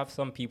 Obviously, we have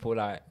some people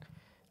like,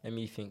 let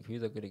me think,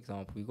 who's a good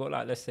example? We've got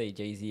like, let's say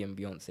Jay-Z and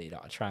Beyonce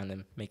that are trying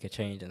to make a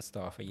change and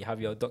stuff. And you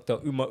have your Dr.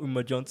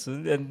 Uma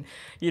Johnson, and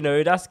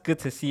that's good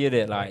to see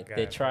it. Like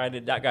they're trying to.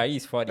 That guy,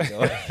 he's funny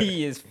though.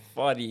 He is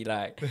funny.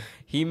 Like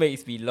he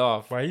makes me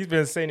laugh. Well, he's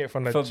been saying it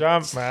from the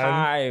jump,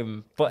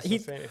 man. But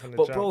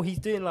bro, he's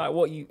doing like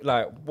what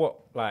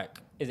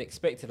is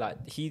expected.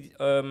 Like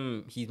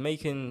he's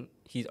making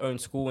his own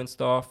school and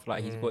stuff.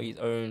 Like he's got his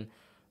own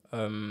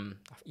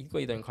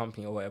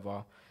company or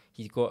whatever.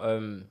 He's got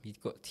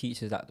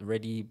teachers that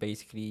ready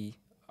basically.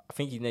 I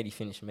think he's nearly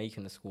finished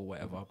making the school,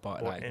 whatever.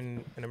 But like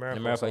in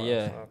America,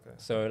 yeah. Okay.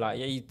 So like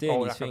he's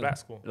doing his thing,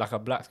 like a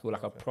black school,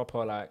 like a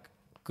proper like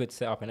good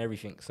setup and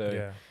everything.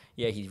 So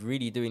yeah, he's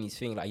really doing his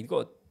thing. Like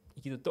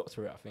he's a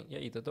doctorate, I think. Yeah,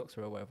 he's a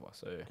doctorate or whatever.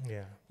 So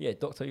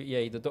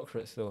he's a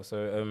doctorate still.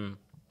 So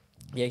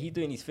yeah, he's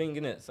doing his thing,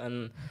 innit?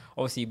 And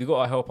obviously we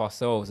gotta help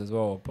ourselves as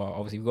well. But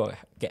obviously we gotta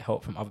get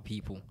help from other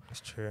people. That's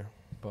true.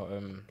 But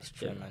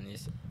yeah, man.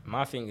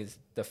 My thing is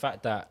the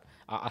fact that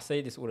I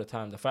say this all the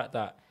time. The fact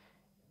that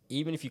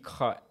even if you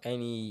cut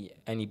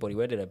anybody,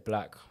 whether they're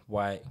black,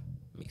 white,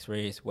 mixed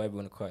race, whatever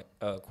you want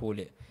to call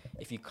it,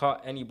 if you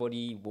cut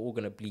anybody, we're all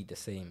gonna bleed the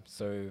same.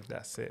 So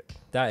that's it.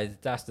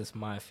 That's just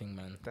my thing,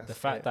 man. The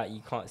fact that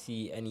you can't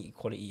see any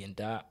equality in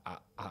that,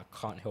 I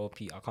can't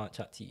help you. I can't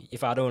chat to you.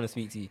 If I don't want to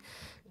speak to you,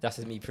 that's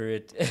just me,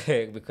 period.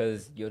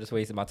 Because you're just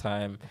wasting my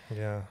time.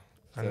 Yeah.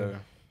 So and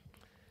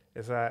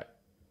it's like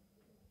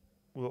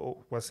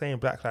we're saying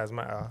Black Lives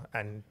Matter,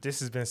 and this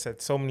has been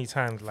said so many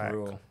times. Like,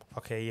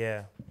 okay,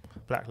 yeah,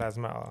 Black Lives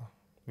Matter.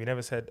 We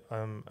never said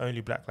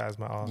only Black Lives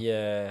Matter.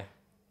 Yeah.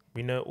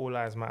 We know all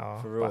lives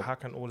matter, but how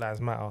can all lives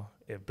matter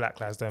if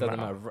Black lives don't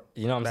matter?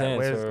 You know what I'm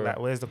saying?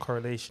 Where's the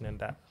correlation in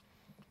that?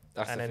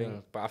 That's the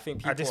thing. But I think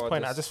people at this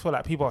point, I just feel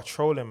like people are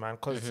trolling, man,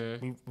 because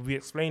we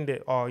explained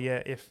it. Oh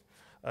yeah, if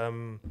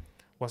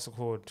what's it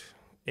called?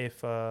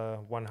 If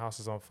one house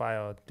is on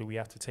fire, do we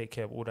have to take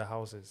care of all the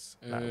houses?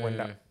 Like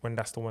when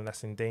that's the one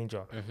that's in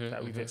danger.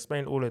 Like we've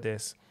explained all of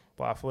this,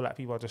 but I feel like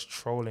people are just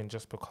trolling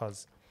just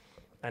because.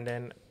 And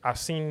then I've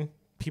seen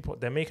people,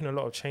 they're making a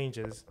lot of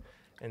changes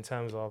in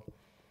terms of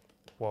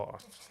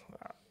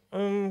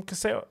could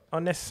say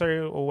unnecessary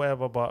or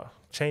whatever, but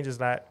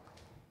changes like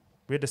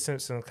with the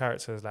Simpsons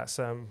characters, like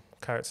certain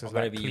characters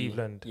like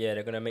Cleveland. Yeah,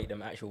 they're gonna make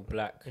them actual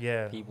black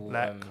people.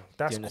 Like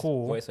that's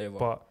cool,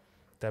 but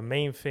the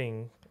main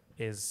thing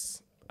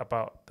is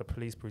about the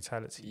police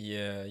brutality.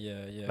 Yeah.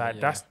 Like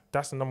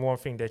that's the number one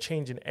thing. They're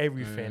changing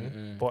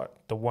everything, but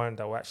the one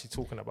that we're actually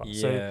talking about.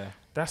 Yeah.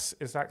 So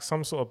it's like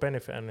some sort of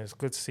benefit, and it's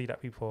good to see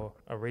that people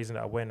are raising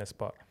that awareness.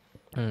 But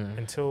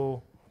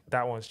until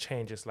that one's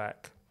changed, it's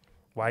like,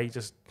 why are you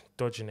just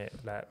dodging it?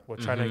 Like we're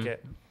trying to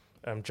get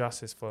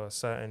justice for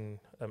certain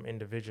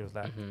individuals,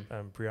 like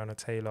Breonna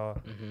Taylor,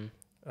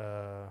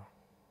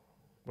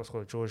 what's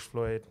called George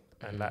Floyd,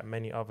 and like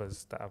many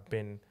others that have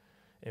been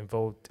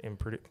involved in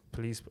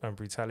police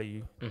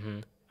brutality,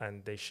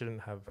 and they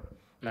shouldn't have,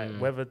 like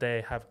whether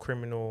they have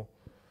criminal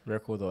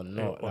record or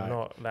not,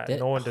 like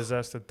no one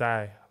deserves to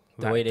die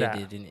the way they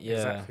did, didn't it? Yeah,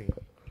 exactly.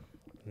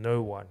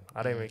 No one.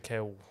 I don't even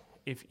care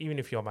even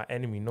if you're my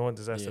enemy, no one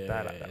deserves to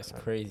die like that. It's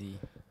crazy.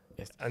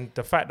 And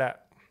the fact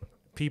that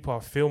people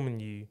are filming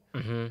you,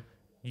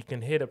 you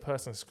can hear the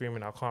person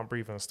screaming, "I can't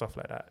breathe" and stuff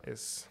like that.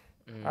 It's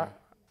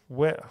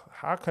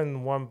how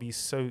can one be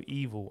so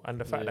evil? And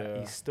the fact that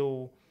he's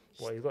still,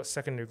 he's got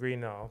second degree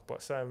now,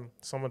 but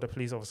some of the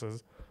police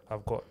officers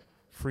have got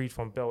freed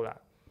from bail. Like,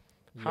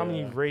 how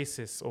many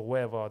racists or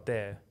whatever are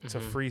there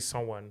to free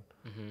someone?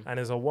 And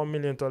there's a $1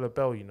 million bail,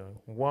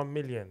 $1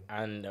 million.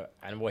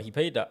 And what he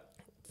paid that?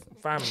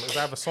 Fam, it's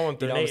either someone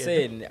donated. You know what I'm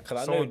saying?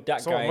 Because I know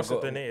that guy must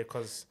have donated,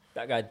 because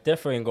that guy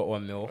definitely ain't got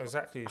 $1 million.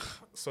 Exactly.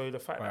 So the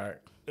fact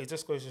that it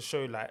just goes to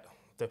show, like,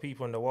 the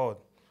people in the world.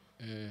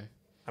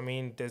 I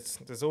mean,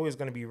 there's always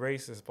going to be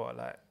racists, but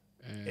like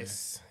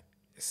it's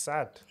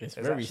sad. It's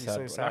very sad.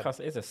 So sad. Like I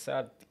said, it's a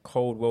sad,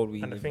 cold world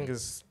we live in. And the thing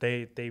is,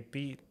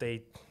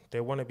 they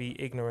want to be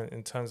ignorant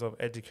in terms of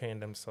educating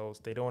themselves.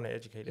 They don't want to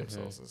educate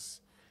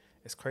themselves.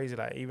 It's crazy.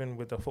 Like even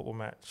with the football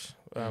match,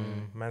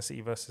 Man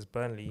City versus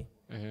Burnley,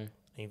 and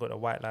you got the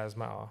White Lives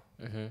Matter.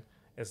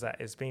 Is that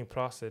it's being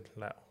plastered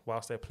like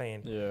whilst they're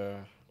playing. Yeah.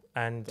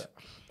 And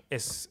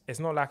it's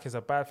not like it's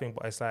a bad thing,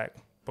 but it's like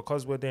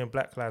because we're doing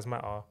Black Lives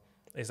Matter,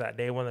 it's like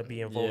they want to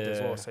be involved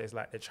as well. So it's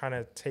like they're trying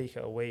to take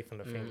it away from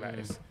the thing. Like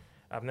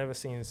I've never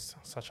seen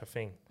such a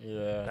thing.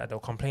 Yeah. Like they'll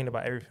complain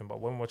about everything, but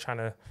when we're trying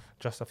to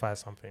justify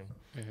something,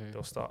 Mhm.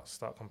 they'll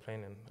start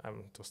complaining,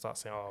 and they'll start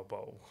saying, "Oh,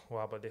 but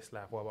what about this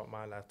life? What about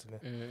my life today?"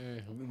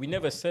 We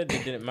never said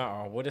it didn't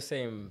matter. We're just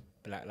saying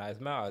Black Lives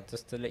Matter,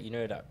 just to let you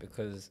know that,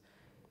 because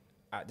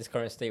at this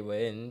current state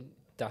we're in,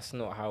 that's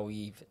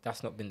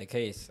not been the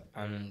case,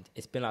 and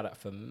it's been like that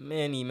for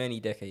many, many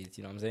decades.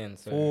 You know what I'm saying?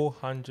 So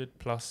 400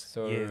 plus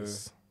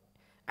years.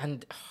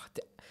 and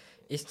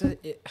it's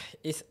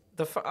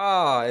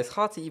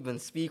hard to even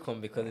speak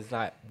on, because it's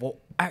like we're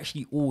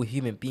actually all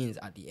human beings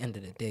at the end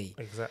of the day.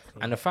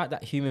 Exactly. And the fact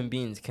that human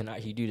beings can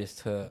actually do this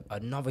to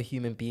another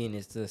human being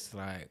is just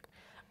like,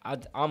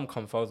 I'm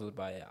confuzzled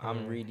by it.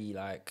 I'm really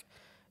like,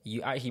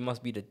 you actually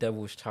must be the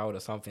devil's child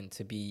or something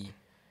to be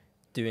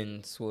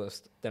doing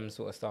them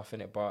sort of stuff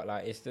in it. But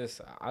like, it's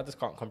just, I just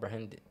can't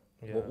comprehend it.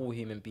 Yeah. We're all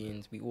human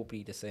beings. We all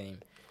bleed the same.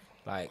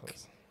 Like,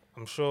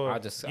 I'm sure I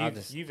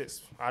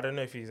don't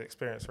know if you've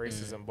experienced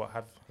racism, but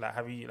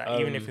have you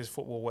even if it's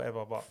football,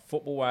 whatever. But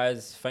football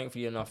wise,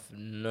 thankfully enough,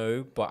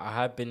 no. But I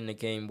have been in a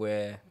game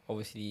where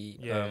obviously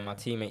my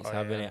teammates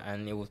having it,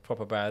 and it was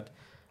proper bad.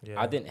 yeah.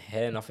 I didn't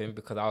hear nothing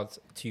because I was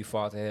too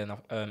far to hear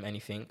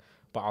anything,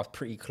 but I was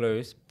pretty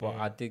close. But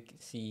I did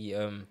see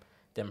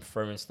them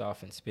throwing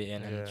stuff and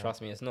spitting, and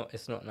trust me, it's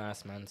not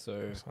nice, man.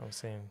 So That's what I'm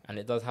saying. and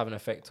it does have an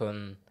effect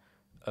on.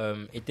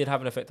 It did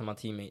have an effect on my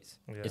teammates.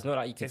 Yeah. It's not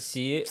like you could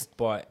see it,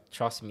 but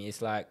trust me,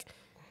 it's like,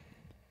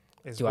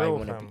 It's do I real,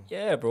 want to? fam.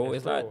 Yeah, bro.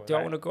 It's real. like, do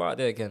I want to go out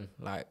there again?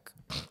 Like,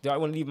 do I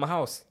want to leave my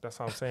house? That's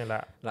what I'm saying.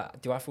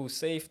 Like, do I feel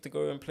safe to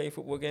go and play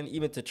football again?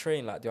 Even to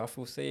train, like, do I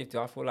feel safe? Do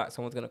I feel like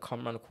someone's gonna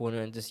come around the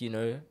corner and just,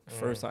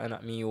 throw something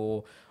at me,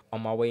 or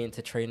on my way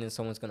into training,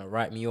 someone's gonna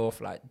write me off?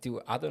 Like,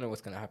 I don't know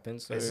what's gonna happen.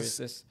 So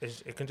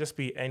it can just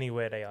be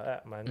anywhere they are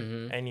at,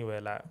 man.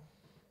 Anywhere. Like,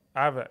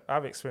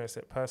 I've experienced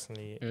it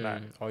personally.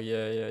 Like,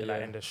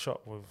 like in the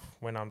shop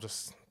when I'm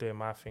just doing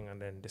my thing, and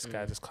then this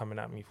guy just coming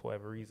at me for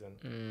whatever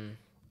reason,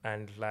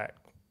 and like,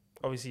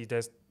 obviously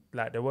there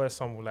was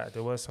some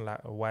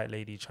a white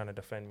lady trying to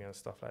defend me and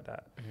stuff like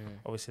that.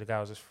 Obviously the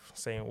guy was just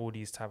saying all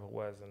these type of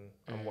words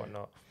and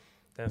whatnot.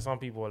 Then some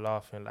people were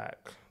laughing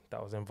like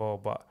that was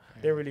involved, but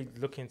they didn't really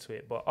look into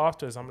it. But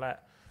afterwards I'm like,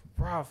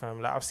 bruh,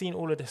 fam, like I've seen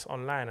all of this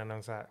online, and I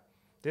was like,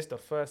 this is the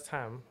first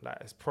time like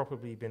it's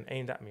probably been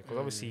aimed at me, because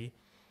obviously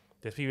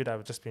there's people that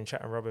have just been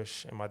chatting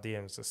rubbish in my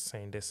DMs, just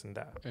saying this and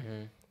that.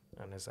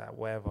 And it's like,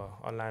 whatever.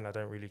 Online, I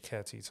don't really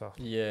care too tough.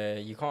 Yeah,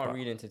 you can't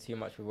read into too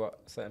much with what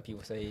certain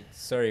people say.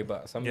 Sorry,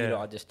 but some people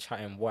are just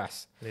chatting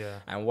was. Yeah.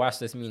 And was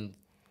just mean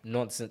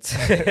nonsense.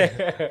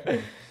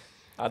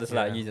 I just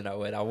like using that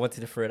word. I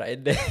wanted to throw that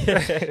in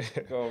there.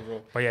 Go on,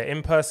 bro. But yeah,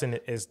 in person,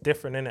 it's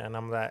different, innit? And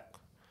I'm like,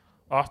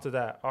 after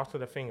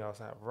the thing, I was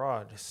like,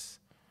 raw, this...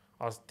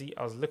 I was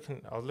looking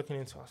into it. I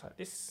was like,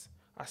 this...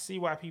 I see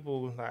why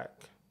people, like,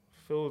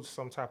 feel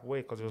some type of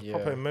way, because it was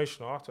proper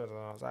emotional afterwards.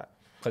 And I was like...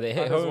 Because it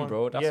hit home,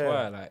 bro. That's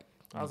why, like,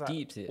 I was like,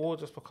 deeps it. all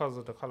just because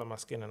of the colour of my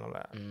skin. And I'm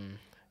like,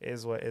 it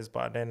is what it is.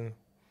 But then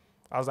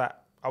I was like,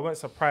 I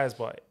wasn't surprised,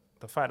 but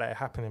the fact that it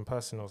happened in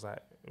person was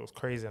like, it was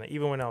crazy. And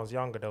even when I was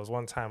younger, there was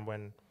one time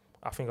when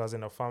I think I was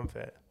in a fun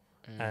fair,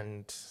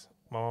 and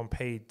my mum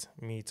paid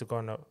for me to go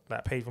on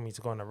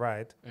a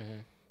ride.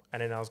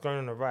 And then I was going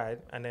on a ride,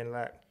 and then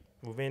like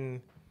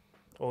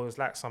it was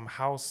like some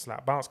house,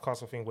 like bounce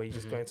castle thing where you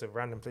just go into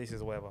random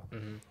places or whatever.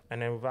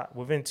 And then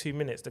within 2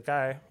 minutes, the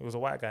guy, he was a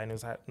white guy, and he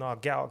was like, no,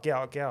 get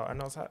out.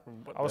 And I was like,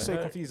 I was so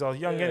confused. I was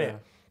young, innit?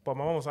 But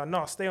my mom was like,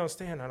 no, stay on.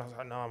 And I was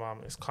like, no, mom,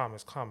 it's calm.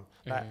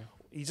 Like,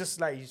 he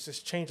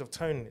just change of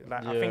tone.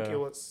 Like, I think it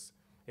was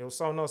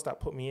someone else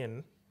that put me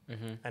in.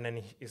 And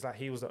then he's like,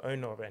 he was the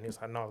owner of it, and he was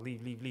like, no,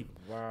 leave.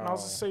 Wow. And I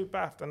was just so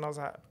baffed, and I was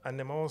like, and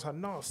then my mom was like,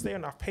 no, stay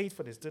on, I've paid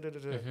for this.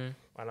 And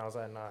I was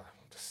like, nah,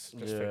 just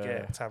forget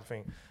it, type of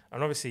thing.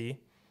 And obviously,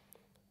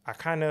 I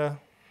kind of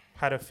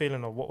had a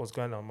feeling of what was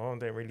going on. My mom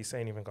didn't really say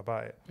anything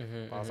about it.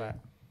 But I was like,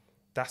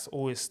 that's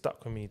always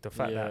stuck with me, the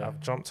fact that I've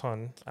jumped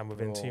on, and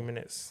within 2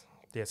 minutes,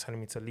 they're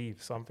telling me to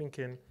leave. So I'm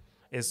thinking,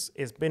 it's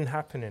been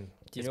happening.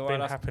 Do you know why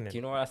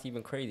that's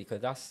even crazy? Because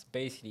that's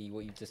basically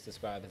what you just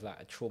described as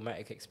like a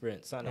traumatic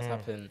experience. Something that's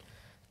happened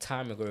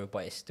time ago,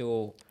 but it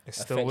still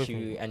affects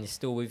you, and it's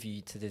still with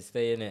you to this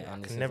day, innit?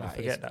 And I can never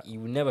forget that. You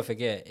will never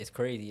forget. It's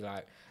crazy.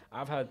 Like,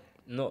 I've had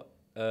not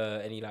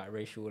any like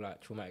racial like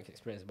traumatic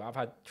experiences, but I've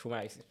had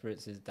traumatic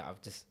experiences that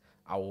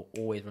I will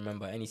always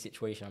remember any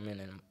situation I'm in,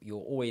 and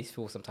you'll always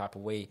feel some type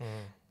of way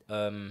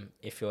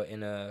if you're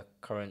in a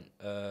current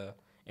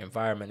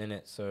environment, in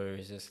it. So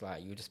it's just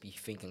like you'll just be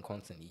thinking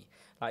constantly.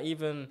 Like,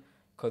 even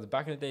because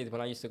back in the days when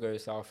I used to go to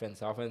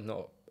Southend's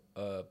not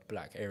a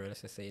black area,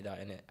 let's just say that,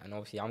 in it. And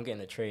obviously I'm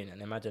getting a train,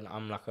 and imagine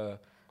I'm like a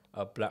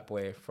black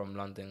boy from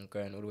London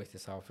going all the way to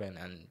Southend,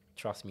 and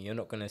trust me, you're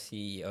not gonna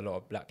see a lot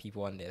of black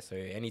people on there. So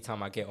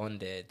anytime I get on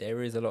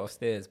there is a lot of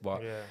stairs,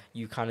 but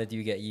you kind of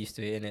do get used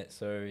to it, innit?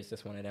 So it's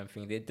just one of them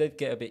things. It did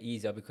get a bit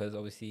easier because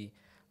obviously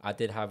I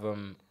did have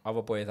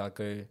other boys I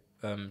go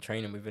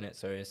training with, it.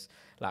 So it's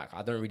like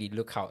I don't really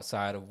look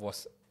outside of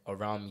what's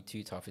around me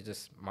too tough. It's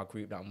just my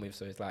group that I'm with.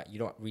 So it's like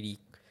you're not really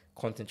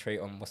concentrate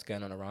on what's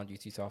going on around you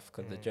too tough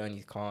because the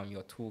journey's calm,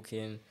 you're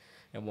talking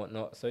and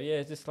whatnot. So yeah,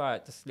 it's just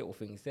like just little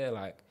things there.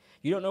 Like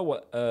you don't know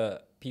what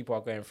people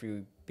are going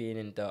through being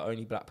in the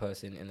only black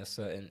person in a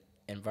certain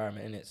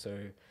environment in it. So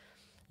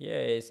yeah,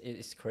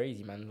 it's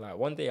crazy, man. Like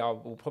one day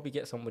we'll probably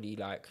get somebody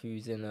like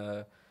who's in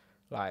a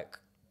like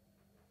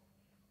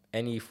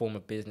any form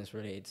of business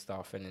related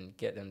stuff and then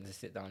get them to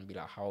sit down and be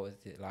like, how is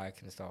it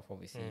like and stuff,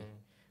 obviously.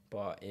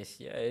 But it's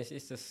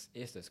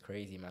just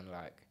crazy, man.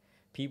 Like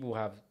people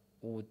have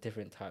all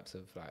different types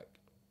of like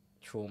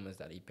traumas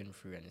that they've been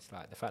through, and it's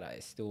like the fact that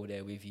it's still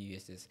there with you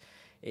is just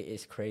it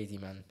is crazy,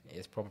 man.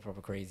 It's proper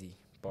crazy.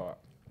 But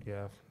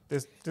Yeah,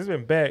 there's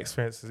been bad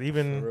experiences. For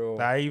Even real.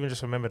 like, I even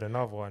just remembered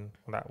another one.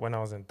 Like when I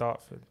was in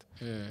Dartford,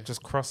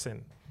 just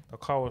crossing. The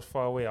car was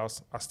far away. I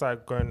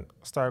started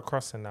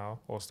crossing now,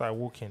 or started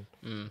walking.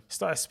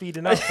 Started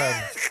speeding up,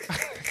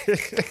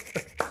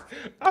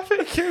 I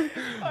think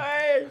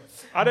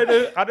I don't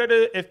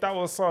know if that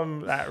was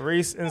some like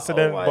race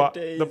incident, my but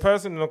days. the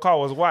person in the car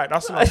was white.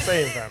 That's what I'm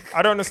saying, fam.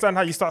 I don't understand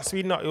how you start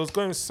speeding up. It was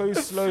going so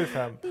slow,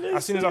 fam.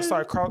 As soon as I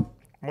started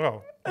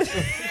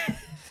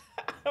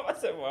I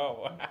said,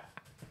 wow.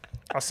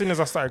 as soon as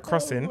I started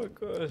crossing, Oh my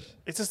gosh.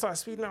 it just started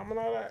speeding up, and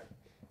I was like,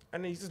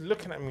 and he's just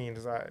looking at me, and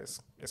it's like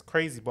it's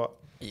crazy. But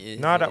It is,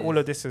 now it that all is.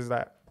 of this is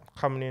like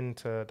coming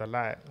into the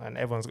light, and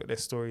everyone's got their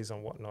stories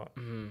and whatnot,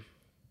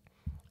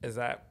 is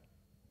that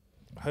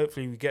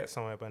hopefully we get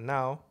somewhere. But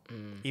now,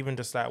 even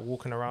just like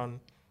walking around,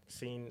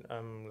 seeing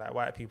like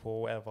white people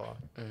or whatever,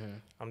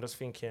 I'm just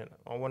thinking,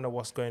 I wonder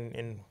what's going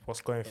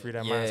through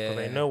their minds, because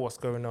they know what's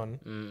going on.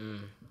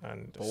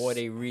 And But what are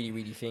they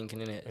really thinking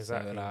in it?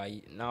 Exactly. So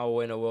like now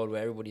we're in a world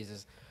where everybody's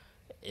just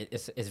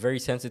it's very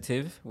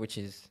sensitive, which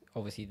is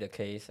obviously the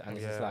case, and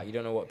it's just Yeah. like you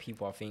don't know what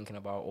people are thinking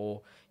about,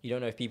 or you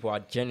don't know if people are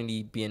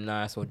genuinely being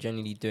nice or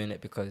genuinely doing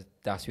it because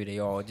that's who they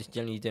are, or just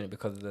genuinely doing it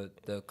because of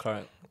the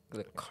current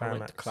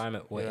Climax.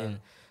 climate we're Yeah. in.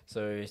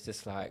 So it's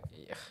just like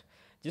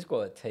just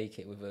gotta take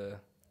it with a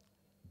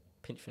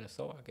pinch from the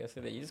salt, I guess.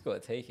 You just gotta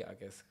take it, I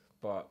guess.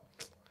 But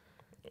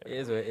it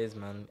is what it is,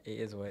 man. It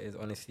is what it is,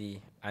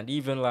 honestly. And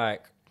even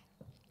like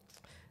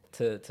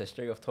to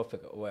stray off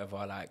topic or whatever,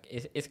 like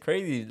it's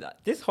crazy.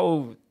 Like, this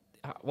whole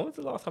when was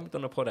the last time we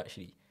done a pod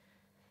actually?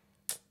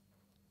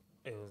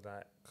 it was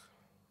like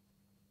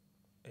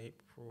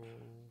April.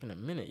 It's been a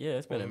minute, yeah.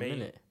 It's been Or a May.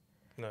 minute.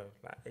 No,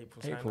 like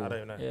April. Time, April. I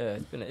don't know. Yeah,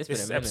 it's been This a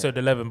is minute. episode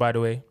 11, by the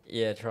way.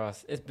 Yeah,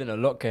 trust. It's been a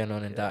lot going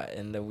on in Yeah. that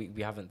in the week.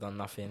 We haven't done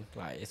nothing.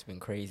 Like it's been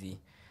crazy.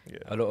 Yeah.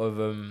 A lot of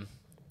what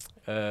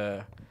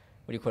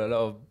do you call it? A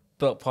lot of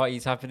block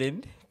parties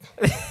happening.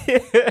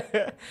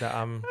 That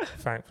I'm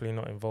thankfully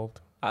not involved.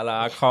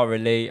 I can't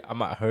relate.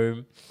 I'm at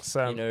home.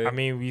 So You know- I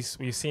mean,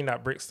 we've seen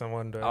that Brixton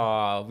one though.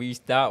 That one.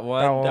 That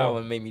one-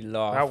 one made me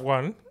laugh. that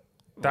one,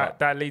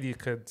 that lady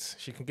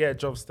she can get a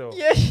job still.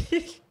 Yeah.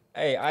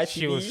 Hey,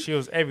 ITV, She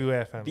was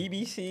everywhere, fam.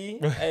 BBC.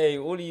 Hey,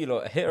 all of you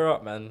lot, hit her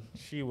up, man.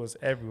 She was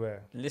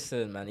everywhere.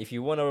 Listen, man. If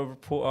you want a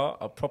reporter,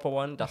 a proper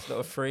one that's not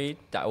afraid,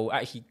 that will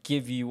actually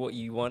give you what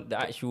you want,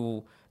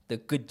 the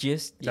good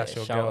gist. That's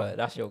your shout girl. her.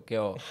 That's your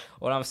girl.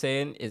 All I'm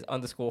saying is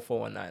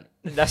 _419.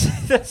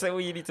 That's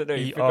all you need to know.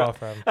 You ER,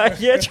 fam.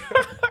 yeah.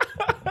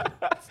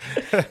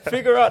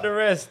 Figure out the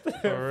rest. For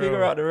Figure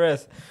real. out the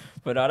rest.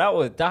 But no,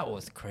 that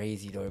was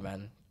crazy though,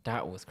 man.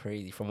 That was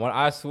crazy. From what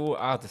I saw,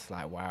 I was just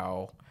like,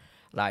 wow.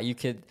 Like you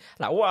could,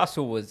 like what I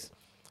saw was,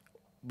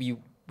 we've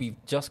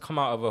just come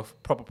out of a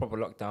proper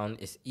lockdown.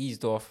 It's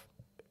eased off.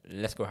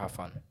 Let's go have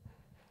fun.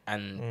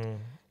 And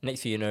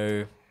next thing you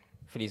know,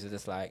 police are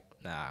just like,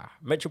 nah.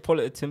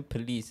 Metropolitan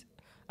Police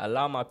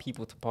allow my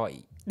people to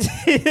party.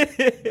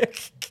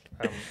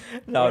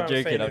 No, what I'm I'm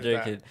saying joking. I'm is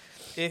that joking.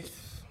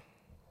 If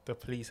the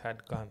police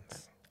had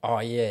guns, Oh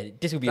yeah,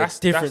 this would be a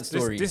different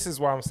story. This is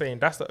what I'm saying.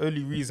 That's the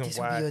only reason This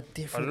would why be a a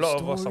different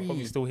lot of us are story.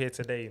 probably still here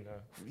today. You know,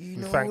 You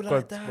we know, thank like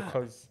God that.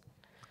 because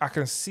I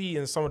can see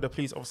in some of the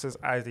police officers'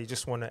 eyes they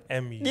just want to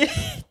M you.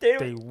 Yeah,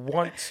 They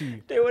want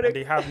to. They wanna- and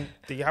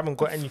they haven't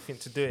got anything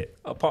to do it.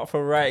 apart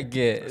from riot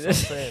gear. That's what I'm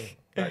saying.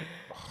 Like,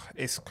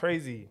 it's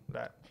crazy.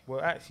 Like,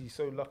 we're actually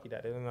so lucky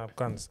that they don't have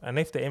guns. And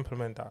if they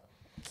implement that,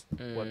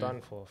 we're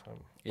done for, fam.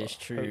 It's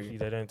But true. Hopefully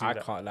they don't do I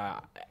that. can't lie.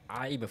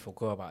 I even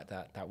forgot about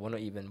that. That we're not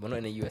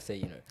in the USA,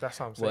 you know. That's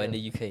what I'm We're saying. in the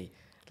UK.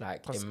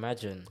 Like, 'Cause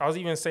imagine. I was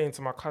even saying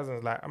to my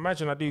cousins, like,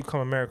 imagine I do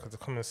come America to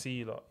come and see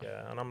you lot,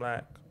 yeah. And I'm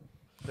like,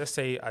 let's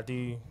say I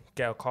do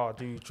get a car,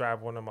 do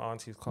drive one of my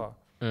auntie's car,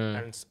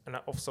 and an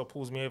officer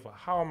pulls me over.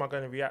 How am I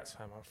going to react,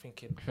 fam? I'm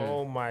thinking,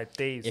 oh my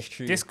days, It's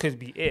true. this could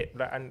be it.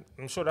 Like, and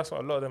I'm sure that's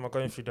what a lot of them are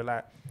going through. They're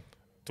like,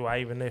 do I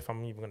even know if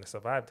I'm even going to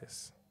survive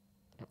this?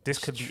 This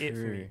could be it for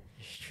me.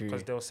 It's true.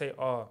 Because they'll say,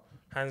 oh,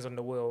 hands on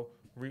the wheel,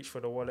 reach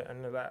for the wallet,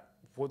 and they're like,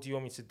 what do you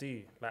want me to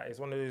do? Like, it's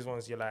one of those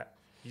ones you're like,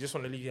 you just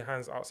want to leave your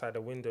hands outside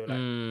the window, like,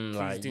 please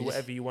like, do you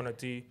whatever you want to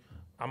do.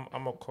 I'm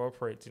gonna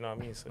cooperate. Do you know what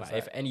I mean? So Like,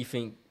 it's if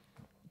anything,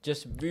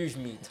 just move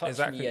me, touch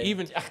exactly, me.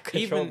 and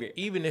control me.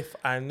 even if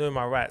I know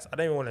my rights, I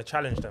don't even want to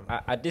challenge them.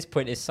 At this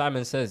point, it's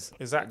Simon Says.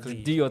 Exactly.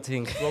 Do your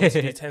thing. If you want me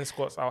to do 10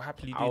 squats, I'll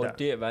happily do I'll that.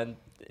 do it, man.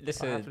 I'll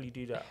listen, happily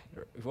do that.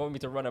 if you want me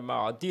to run a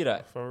mile, I'll do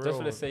that. For Just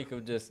for the real. sake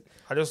of just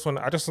I just want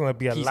to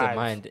be peace alive. of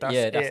mind. That's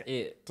That's it.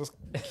 it. Just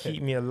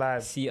keep me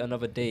alive. See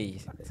another day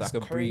so I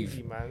can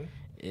crazy, breathe. man.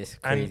 It's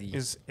And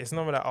crazy. it's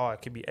not like, oh,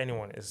 it could be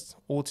anyone. It's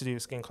all to do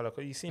with skin color.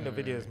 Because you've seen the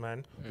videos,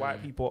 man.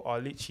 White people are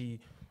literally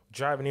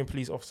driving in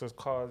police officers'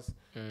 cars,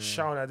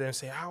 shouting at them,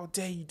 saying, how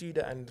dare you do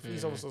that? And the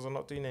police officers are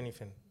not doing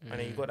anything. And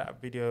then you got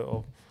that video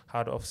of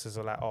how the officers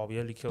are like, oh, we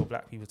only kill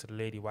black people to the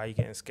lady. Why are you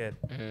getting scared?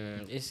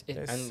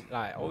 And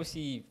like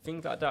obviously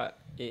things like that,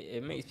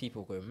 it makes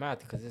people go mad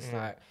because it's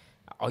like,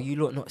 are you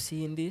lot not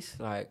seeing this?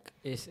 Like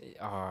it's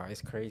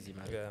crazy,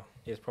 man. Yeah.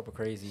 It's proper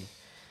crazy.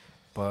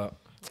 But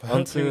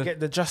Hopefully we onto get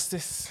the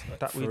justice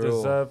that we For real.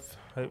 deserve.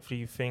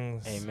 Hopefully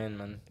things amen,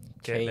 man.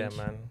 get Change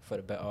there, man. for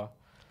the better.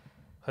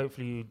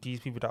 Hopefully these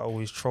people that are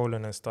always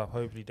trolling and stuff,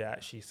 hopefully they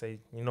actually say,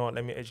 you know what,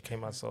 let me educate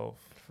myself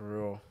For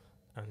real.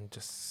 and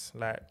just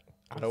like,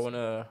 I don't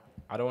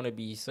wanna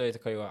be sorry to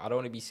cut you out. I don't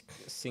wanna be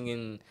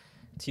singing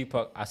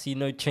Tupac. I see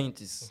no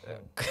changes.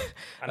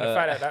 and the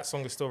fact that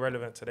song is still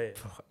relevant today.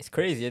 It's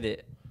crazy, isn't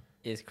it?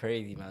 It's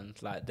crazy, man.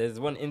 Like, there's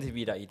one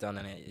interview that he done,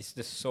 and it's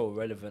just so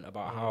relevant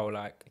about how,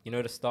 like, you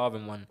know, the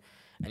starving one,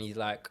 and he's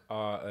like,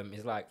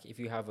 it's like if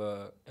you have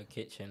a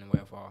kitchen or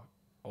whatever,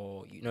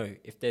 or you know,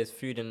 if there's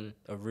food in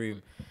a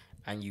room,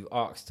 and you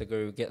ask to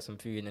go get some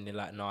food, and they're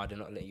like, no, they're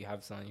not letting you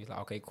have some. He's like,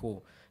 okay,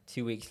 cool.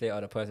 2 weeks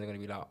later, the person's gonna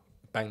be like,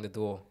 bang the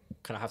door,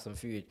 can I have some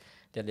food?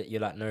 Then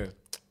you're like, no.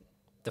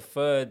 The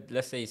third,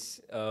 let's say,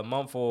 a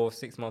month or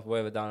 6 months,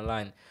 whatever down the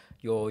line,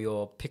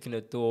 you're picking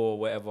the door,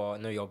 whatever.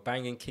 No, you're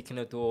banging, kicking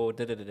the door.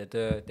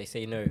 They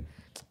say no.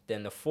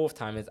 Then the fourth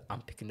time is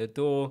I'm picking the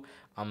door.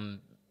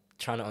 I'm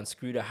trying to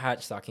unscrew the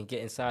hatch so I can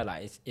get inside.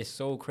 Like it's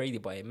so crazy,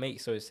 but it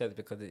makes so sense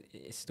because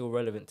it's still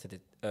relevant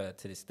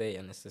to this day,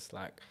 and it's just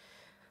like,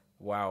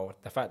 wow.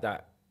 The fact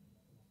that,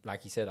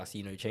 like you said, I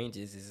see no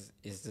changes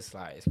is just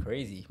like it's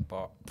crazy.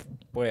 But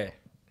where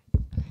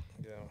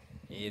Yeah.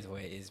 it is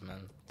what it is,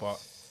 man. But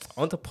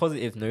on to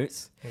positive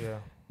notes. Yeah.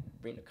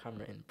 Bring the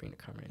camera in.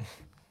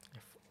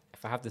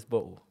 If I have this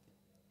bottle,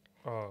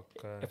 Oh,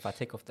 God. if I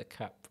take off the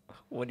cap,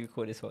 what do you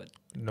call this one?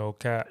 No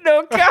cat.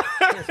 No cap.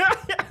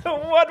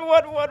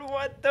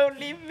 What? Don't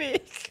leave me.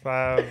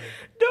 Fam.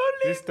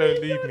 Just don't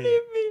leave me.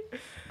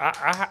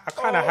 I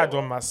kind of had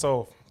one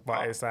myself,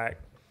 but it's like,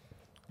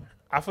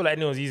 I feel like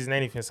anyone's using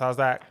anything. So I was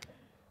like,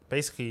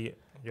 basically,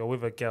 you're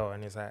with a girl,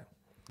 and it's like,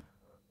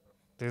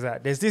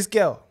 there's this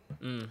girl,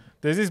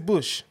 there's this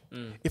bush.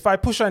 If I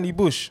push on the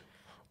bush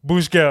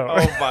girl.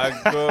 Oh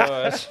my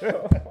gosh.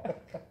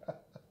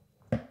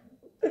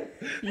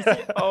 You see,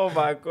 oh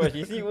my gosh.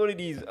 You see all of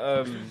these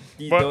But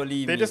don't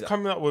leave they're me. just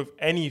coming up with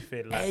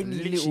anything, like Any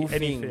literally little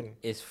thing anything.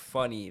 is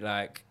funny.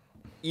 Like,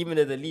 even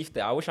there's a leaf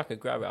there. I wish I could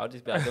grab it. I'll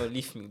just be like, don't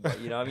leave me. But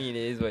you know what I mean?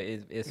 It is what it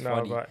is. It's No,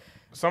 funny. but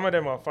some of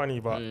them are funny,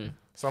 but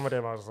some of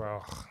them I was like,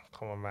 oh,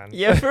 come on, man.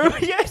 Yeah, for real.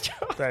 Yeah,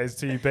 That is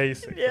too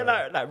basic. yeah,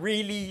 bro. like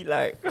really,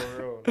 like. For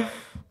real. Like,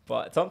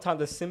 But sometimes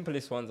the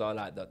simplest ones are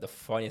like the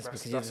funniest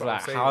That's- because you're that's just what I'm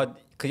like, saying. how?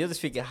 Because you're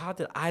just thinking, how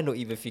did I not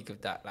even think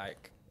of that?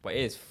 Like, but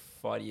it is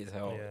funny as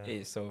hell. Yeah.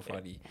 It is so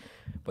funny.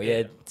 But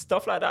yeah,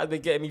 stuff like that has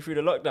been getting me through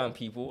the lockdown,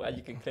 people, as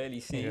you can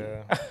clearly see.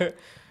 Yeah.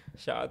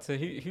 Shout out to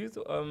who's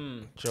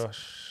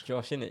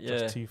Josh, in it. Yeah.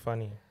 just too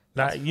funny.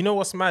 Like, you know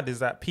what's mad is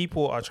that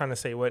people are trying to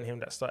say it weren't him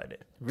that started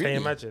it. Can Really? you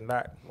imagine?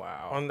 Like,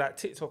 Wow. on that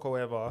TikTok or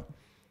whatever,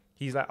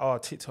 he's like, oh,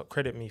 TikTok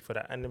credit me for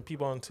that. And then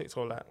people on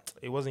TikTok like,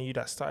 it wasn't you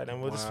that started.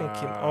 And we're just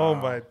thinking, oh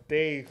my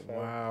day, fam.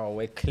 Wow.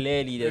 Where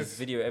clearly there's It's-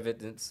 video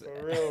evidence.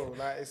 For real.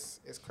 Like,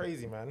 it's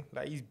crazy, man.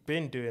 Like, he's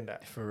been doing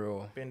that. For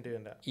real. Been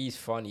doing that. He's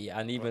funny,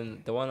 and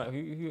even the one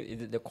who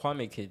is it, the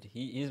Kwame kid,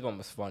 his one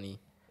was funny.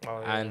 Oh,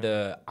 yeah. And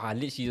I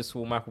literally just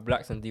saw Michael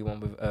Blackson do one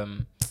with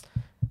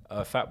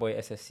Fatboy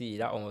SSC.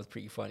 That one was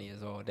pretty funny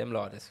as well. Them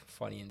lot are just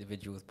funny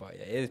individuals, but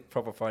yeah, it is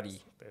proper funny.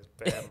 There's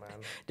bear, man.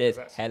 There's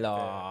actually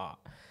hella,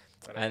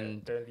 But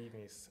and don't leave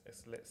me. It's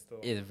lit still.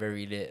 it's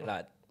very lit.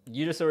 Like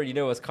you just already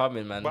know what's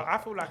coming, man. But I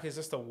feel like it's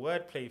just a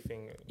wordplay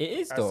thing. It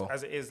is as, though.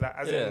 as it is, like,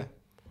 as Yeah. in,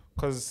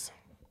 because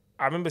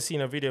I remember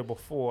seeing a video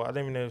before. I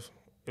don't even know if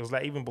it was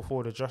like even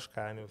before the Josh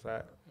guy, and it was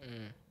like,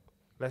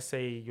 let's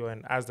say you're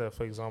in Asda,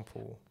 for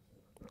example,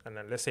 and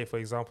then let's say, for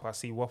example, I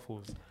see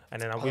Waffles,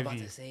 and then I'm I was with about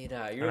you, to say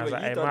that. You and I was remember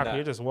like, you hey, done Michael, that?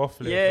 you're just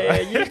waffling. Yeah,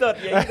 you done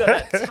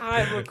that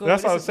time ago.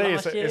 That's what I'm This is saying.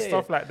 last It's year.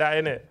 stuff like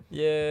that, innit?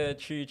 Yeah,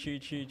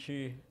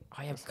 true.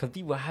 Oh yeah, because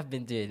people have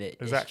been doing it.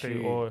 It's Exactly.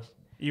 true. Or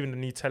even the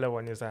Nutella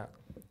one is like,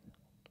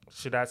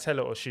 should I tell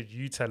her or should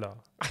you tell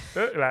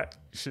her? Like,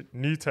 should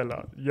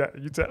Nutella? Yeah,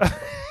 you tell her.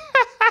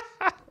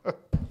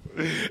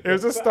 It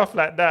was just stuff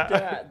like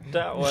that.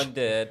 That one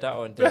there.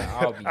 I'll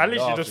be At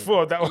least you just laughing.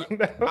 thought of that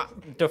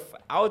one. There.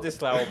 I was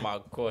just like, oh my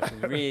gosh,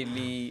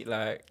 really?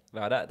 Like,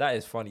 nah, that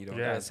is funny though.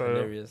 Yeah, That's so-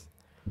 hilarious.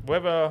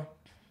 Whether,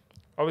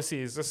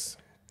 obviously, it's just,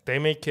 they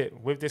make it,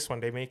 with this one,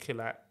 they make it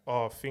like,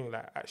 oh, think,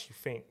 like, actually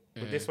think.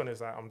 With this one,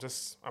 it's like,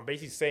 I'm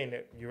basically saying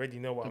that you already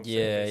know what I'm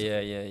saying.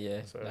 basically.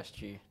 Yeah. So, That's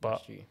true. but-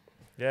 That's true.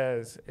 Yeah,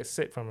 it's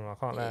sick from him, I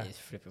can't lie. It's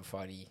flipping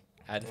funny.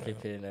 And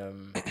flipping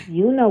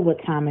You know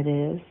what time it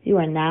is. You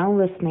are now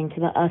listening to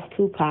the Us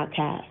Two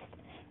podcast.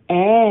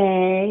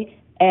 Hey,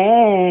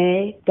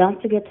 don't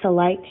forget to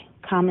like,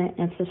 comment,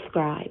 and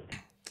subscribe.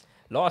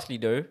 Lastly,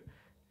 though,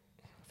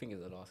 I think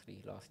it's the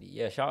lastly.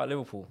 Yeah, shout out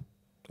Liverpool.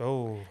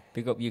 Oh,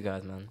 Big up you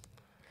guys, man.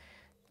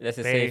 Let's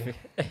just They- say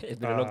it's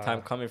been a long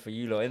time coming for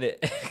you lot,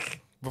 innit?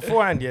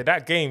 beforehand, yeah,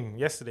 that game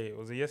yesterday,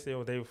 was it yesterday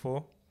or the day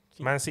before?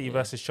 Man City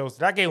versus Chelsea.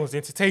 That game was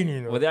entertaining,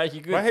 you know. Were they actually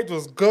good? My head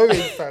was going,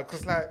 fam,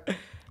 because like,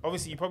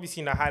 obviously you probably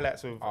seen the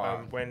highlights of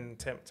when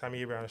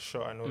Tammy Abraham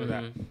shot and all of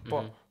that.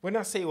 But when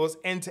I say it was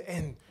end to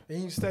end,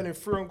 and he's standing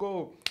through and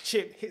goal,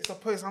 chip hits the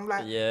post. I'm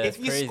like, Yeah, if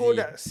it's you score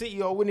crazy. that,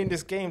 City are winning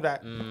this game.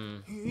 That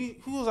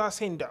who was I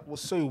saying that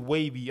was so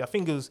wavy? I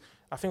think it was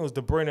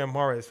De Bruyne and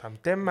Morris, fam.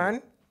 Them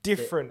man,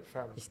 different,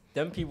 fam.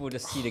 Them people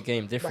just see the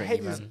game My differently,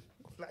 head is man.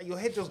 like your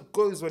head just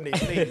goes when they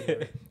play. You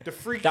know? The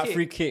free That kick,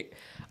 free kick,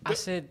 I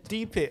said,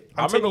 deep it.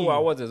 I remember where I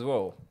was as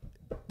well.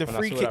 The when I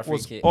free saw kick that free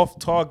was kick. off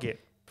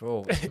target.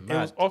 Bro, It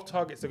was off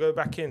target to go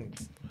back in.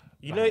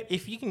 You know,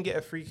 if you can get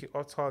a free kick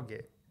off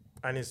target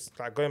and it's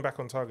like going back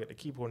on target, the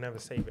keeper will never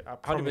save it. I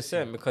promise you.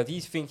 100% because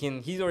he's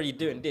thinking he's already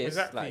doing this.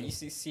 Exactly. Like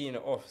he's seeing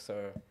it off.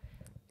 So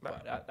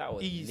but that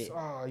was He's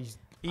lit.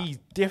 he's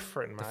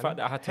different, man. The fact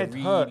that I had to Head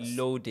hurts.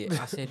 reload it,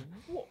 I said,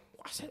 what?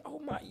 I said, oh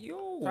my,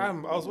 yo.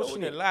 Fam, I was reload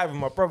watching it live with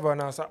my brother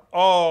and I was like,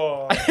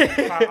 oh.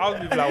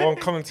 I was like one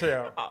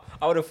commentator.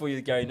 I would have thought you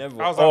was Gary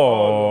Neville. I was like,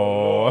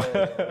 oh.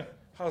 Lord.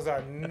 I was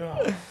like,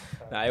 no.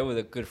 Nah, it was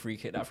a good free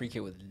kick. That free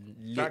kick was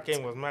lit. That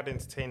game was mad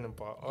entertaining,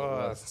 but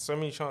was. so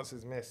many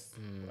chances missed.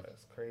 But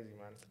it's crazy,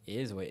 man. It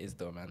is what it is,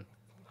 though, man.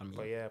 I mean,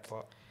 But yeah,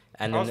 but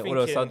and I then was all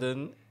of a thinking-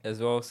 sudden, as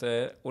well,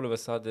 sir, all of a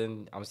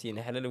sudden, I'm seeing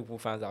hella Liverpool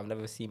fans that I've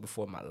never seen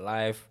before in my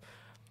life.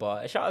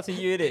 But shout out to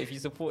you, innit? If you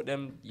support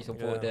them, you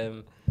support Yeah.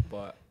 them.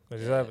 But they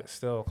deserve it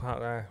still,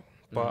 can't lie.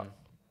 But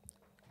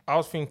I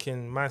was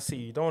thinking, Man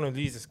City, you don't want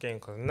to lose this game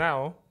because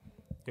now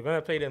you're going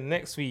to play them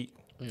next week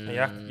and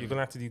you're going to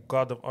have to do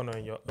guard of honor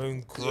in your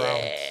own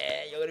ground.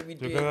 yeah, you're gonna be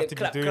You're doing going to have the to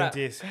clap, be doing clap.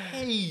 this.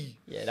 Hey!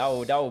 Yeah, that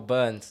would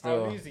burn I'll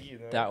still. lose it, you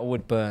know. That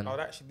would burn. I would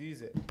actually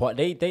lose it. But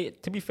they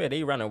to be fair,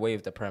 they ran away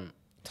with the Prem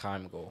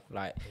time ago.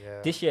 Like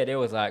Yeah. this year, they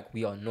was like,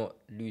 we are not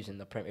losing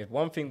the Prem. If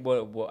one thing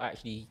we're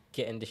actually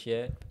getting this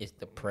year is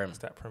the Prem,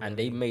 that Premier and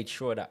they League. made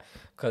sure that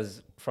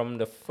because from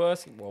the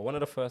one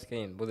of the first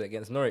games was it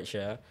against Norwich.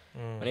 Yeah,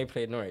 when they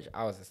played Norwich,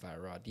 I was just like,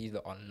 right, these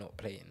lot are not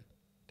playing.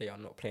 They are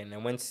not playing.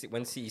 And when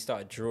City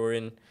started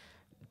drawing,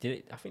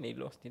 I think they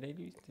lost? Did they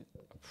lose?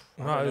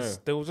 I No, don't know.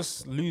 they were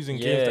just losing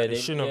games that they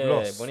shouldn't have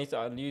lost. When they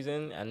started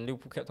losing and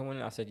Liverpool kept on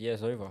winning, I said, yeah,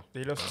 it's over.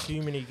 They lost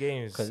too many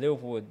games. Because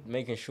Liverpool were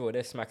making sure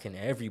they're smacking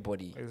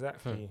everybody.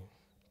 Exactly.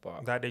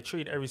 But That they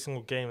treat every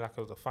single game like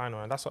it was a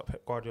final, and that's what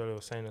Pep Guardiola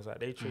was saying. Is like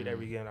they treat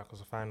every game like it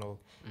was a final,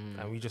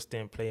 and we just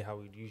didn't play how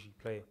we'd usually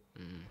play.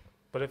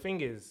 But the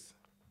thing is,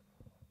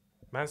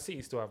 Man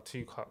City still have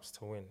 2 cups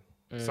to win.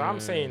 So I'm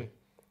saying,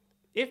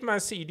 if Man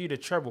City do the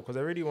treble because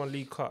they already won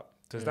League Cup,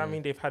 does that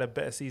mean they've had a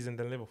better season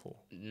than Liverpool?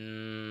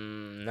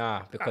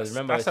 nah, because That's,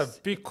 remember, that's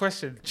a big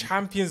question.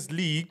 Champions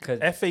League, 'Cause-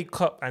 FA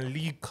Cup, and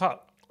League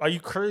Cup. Are you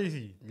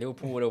crazy?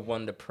 Liverpool would have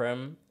won the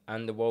Prem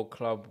and the World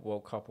Cup,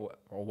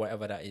 or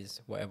whatever that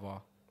is.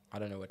 Whatever. I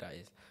don't know what that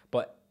is.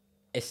 But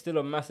it's still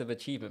a massive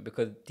achievement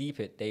because deep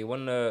it, they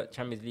won the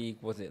Champions League,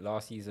 was it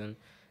last season?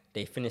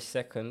 They finished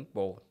second,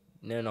 well,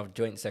 near enough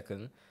joint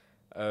second.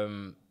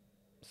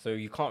 So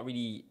you can't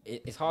really,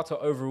 it's hard to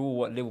overrule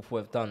what Liverpool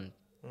have done,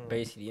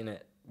 basically,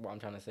 innit? What I'm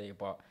trying to say.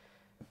 But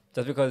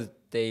just because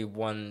they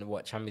won,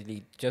 Champions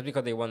League, just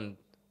because they won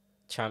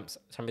Champions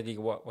League,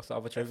 what's the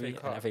other trophy?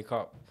 Cup. And FA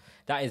Cup.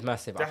 That is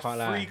massive. I That's can't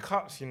 3 lie.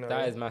 cups, you know.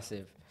 That is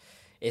massive.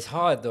 It's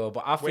hard though,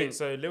 but I think Wait,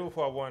 so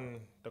Liverpool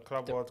won the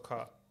Club World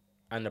Cup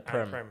and the and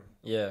Prem. Prem.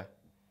 Yeah.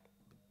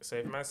 So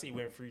if Man City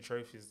win 3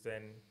 trophies,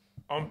 then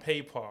on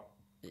paper,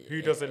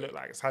 who doesn't look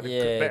like it's had a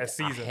Yeah, better I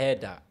season? hear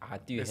that. I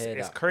do It's hear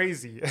that.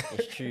 crazy.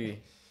 It's true.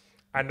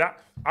 And that,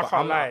 I But can't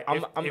I'm lie.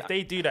 not- I'm if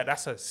they do that,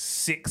 that's a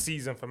 6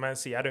 season for Man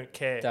City. I don't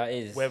care That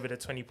is. whether the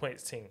 20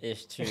 points thing.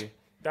 It's true.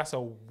 That's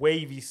a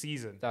wavy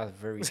season. That's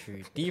very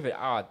true. Even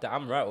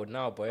I'm rattled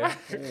now, boy.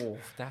 Ooh,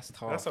 that's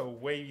tough. That's a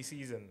wavy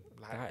season.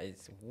 Like, That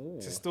is. Ooh.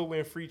 to still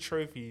win 3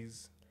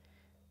 trophies,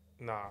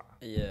 nah.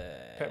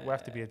 Yeah. Pep will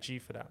have to be a G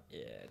for that.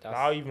 Yeah. Like, That's,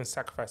 I'll even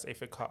sacrifice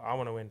FA Cup. I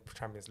want to win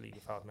Champions League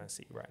if I was Man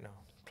City right now.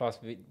 plus,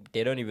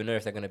 they don't even know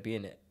if they're gonna be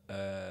in it.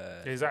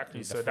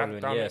 Exactly. the So that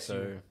following year, makes so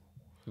you.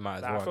 might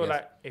as Like, well. I feel guess.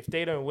 like if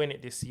they don't win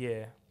it this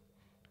year,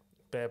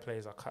 better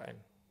players are cutting.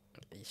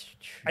 It's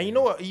true. And you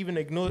know what even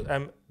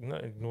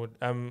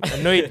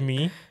annoyed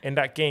me in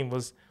that game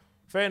was,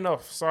 fair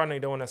enough, Sane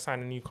don't want to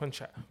sign a new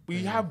contract. But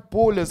you have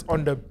ballers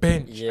on the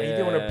bench and you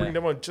didn't want to Yeah. bring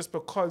them on just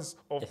because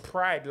of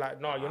pride.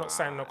 Like, no, you're not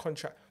signing a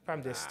contract.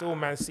 Fam, they're still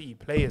Man City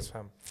players,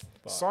 fam.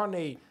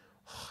 Sane,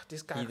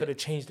 this guy could have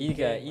changed the He's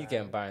game. he's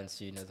getting banned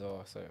soon as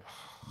well. So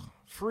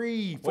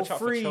free, for watch out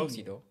free. for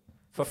Chelsea though.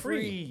 For free.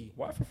 free.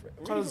 Why for free?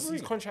 Really Because for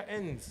his free? contract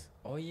ends.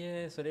 Oh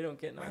yeah, so they don't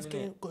get Man's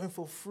nothing. innit? going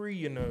for free,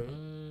 you know.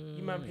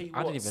 You man paid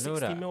I what, didn't even know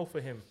 60 that. mil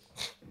for him.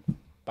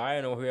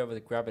 Bayern or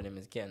whoever's grabbing him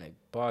is getting a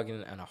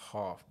bargain and a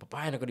half. But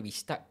Bayern are going to be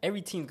stacked.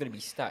 Every team's going to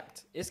be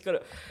stacked. It's going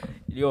to...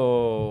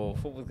 Yo,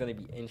 football's going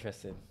to be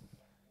interesting.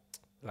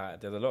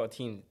 Like, there's a lot of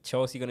teams.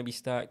 Chelsea going to be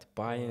stacked.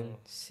 Bayern,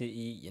 City,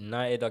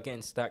 United are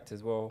getting stacked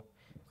as well.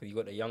 Because you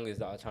got the youngers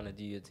that are trying to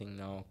do your thing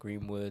now.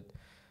 Greenwood.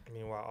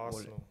 Meanwhile,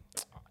 Arsenal.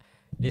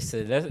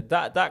 Listen,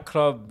 that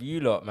club,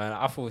 you lot, man.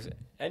 I thought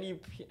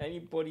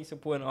anybody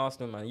supporting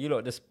Arsenal, man, you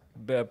lot just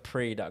better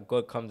pray that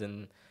God comes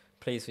and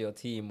plays for your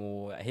team,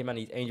 or him and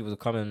his angels will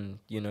come and,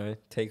 you know,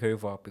 take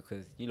over,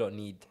 because you lot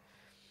need.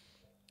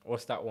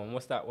 What's that one?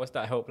 What's that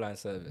helpline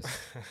service?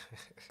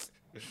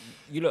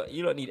 You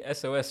lot need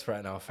SOS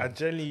right now, I fam.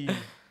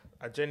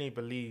 genuinely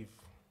believe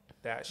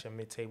they're actually a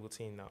mid-table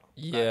team now.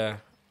 Yeah,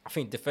 I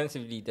think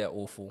defensively they're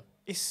awful.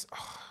 It's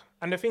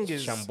and the thing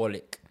is,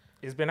 Shambolic.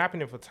 it's been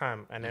happening for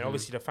time, and then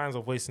obviously the fans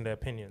are voicing their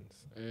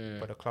opinions,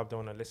 but the club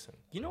don't want to listen.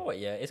 You know what?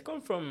 Yeah, it's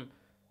gone from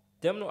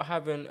them not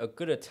having a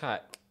good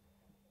attack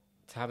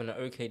to having an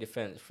okay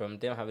defense, from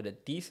them having a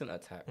decent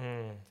attack,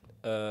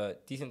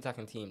 decent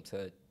attacking team,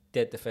 to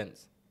dead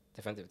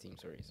defensive team.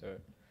 Sorry, so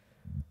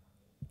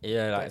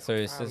yeah, like, so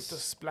it's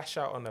just splash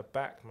out on the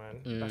back,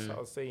 man. That's what I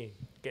was saying.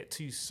 Get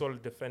 2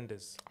 solid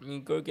defenders. I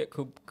mean, go get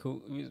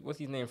what's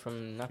his name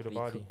from Napoli?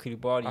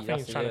 Koulibaly. I think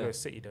he's trying to go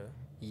City though.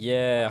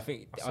 Yeah, I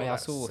think I like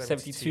saw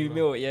 72 72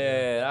 mil.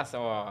 Yeah, that's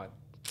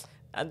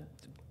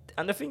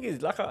and the thing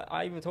is, like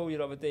I even told you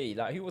the other day,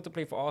 like, who wants to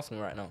play for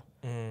Arsenal right now?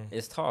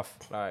 It's tough.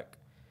 Like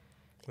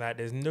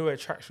there's no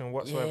attraction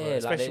whatsoever, Yeah,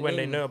 especially like when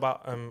they name- know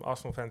about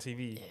Arsenal Fan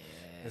TV.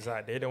 It's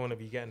like they don't want to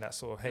be getting that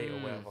sort of hate or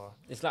whatever.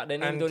 It's like their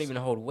name And- don't even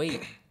hold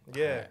weight.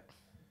 Yeah.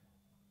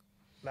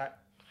 Like,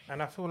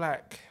 and I feel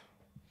like,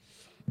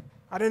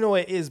 I don't know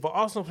what it is, but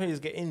Arsenal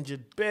players get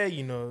injured bare,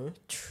 you know.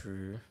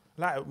 True.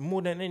 Like,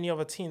 more than any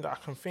other team that I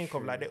can think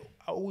of. Like,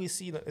 I always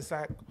see that it's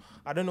like,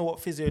 I don't know what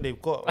physio they've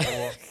got,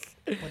 or,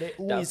 but they're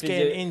always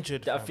getting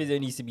injured. That fam. physio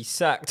needs to be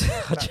sacked.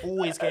 Like,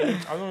 always getting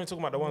injured. I'm only talking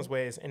about the ones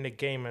where it's in the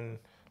game and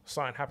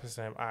something happens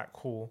to them. Alright,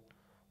 cool.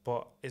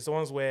 But it's the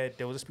ones where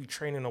they'll just be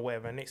training or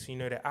whatever, and next thing you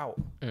know, they're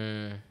out.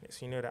 Next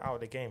thing you know, they're out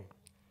of the game.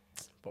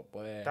 But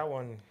boy, That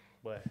one,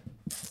 boy,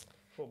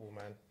 football,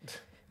 man.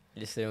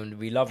 listen,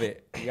 we love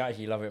it. We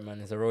actually love it, man.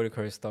 It's a roller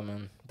coaster,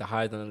 man. The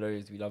highs and the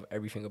lows, we love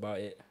everything about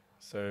it.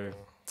 So,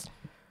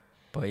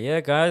 but yeah,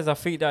 guys, I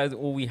think that is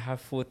all we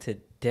have for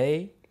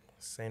today.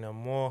 Say no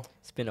more.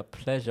 It's been a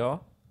pleasure.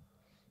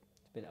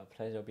 It's been a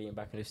pleasure being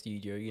back in the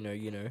studio. You know,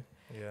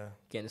 Yeah.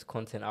 getting this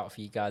content out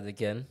for you guys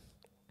again.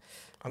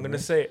 I'm going to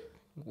say it.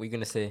 What are you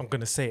gonna say? I'm going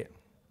to say it.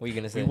 What are you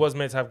gonna say? We was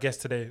meant to have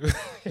guests today.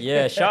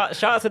 Yeah,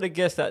 shout out to the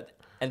guests that.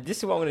 And this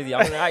is what I'm going to do.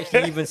 I'm going to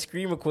actually even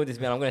screen record this,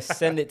 man. I'm going to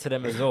send it to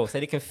them as well, so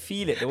they can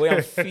feel it the way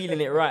I'm feeling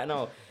it right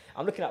now.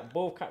 I'm looking at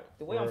both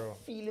the way I'm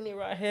feeling it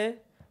right here.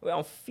 The way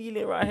I'm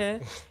feeling it right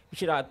here. We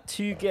should have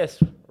 2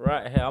 guests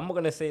right here. I'm not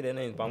going to say their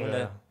names, but I'm going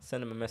to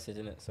send them a message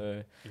in it.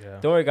 So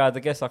don't worry, guys.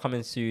 The guests are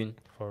coming soon.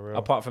 For real.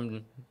 Apart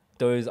from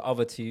those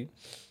other 2.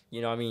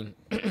 You know what I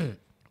mean?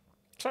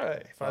 Try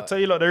it. If I tell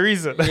you the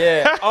reason.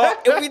 Yeah. Oh,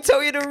 if we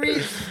tell you the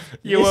reason,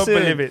 You won't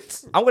believe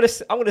it. I'm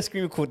gonna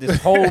screen record this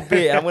whole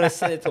bit. And I'm gonna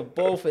send it to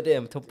both of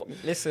them.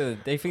 Listen,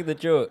 they think the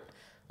joke.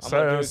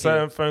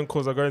 Certain phone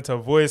calls are going to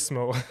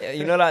voicemail. Yeah,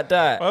 you know, like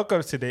that.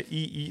 Welcome to the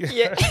EE.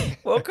 Yeah.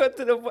 Welcome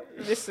to the.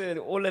 Listen,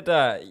 all of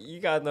that.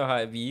 You guys know how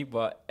it be.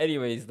 But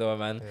anyways, though,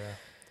 man. Yeah.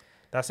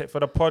 That's it for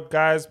the pod,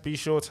 guys. Be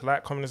sure to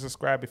like, comment, and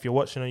subscribe if you're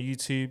watching on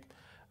YouTube,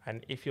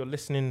 and if you're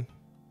listening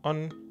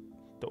on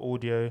the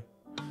audio.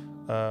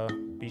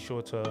 Be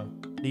sure to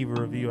leave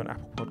a review on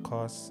Apple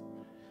Podcasts.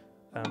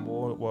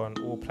 We're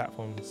on all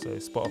platforms, so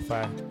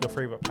Spotify, your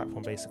favorite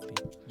platform, basically.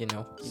 You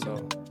know.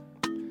 So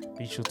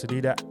be sure to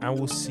do that, and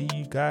we'll see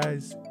you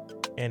guys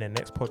in the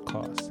next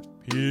podcast.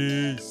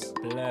 Peace.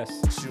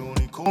 Bless. She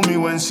only call me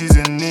when she's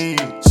in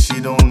need.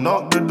 She don't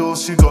knock the door,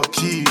 she got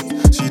keys.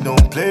 She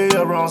don't play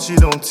around, she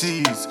don't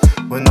tease.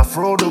 When I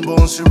throw the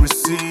bone, she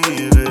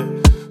receive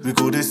it. We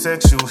call this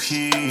sexual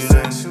healing.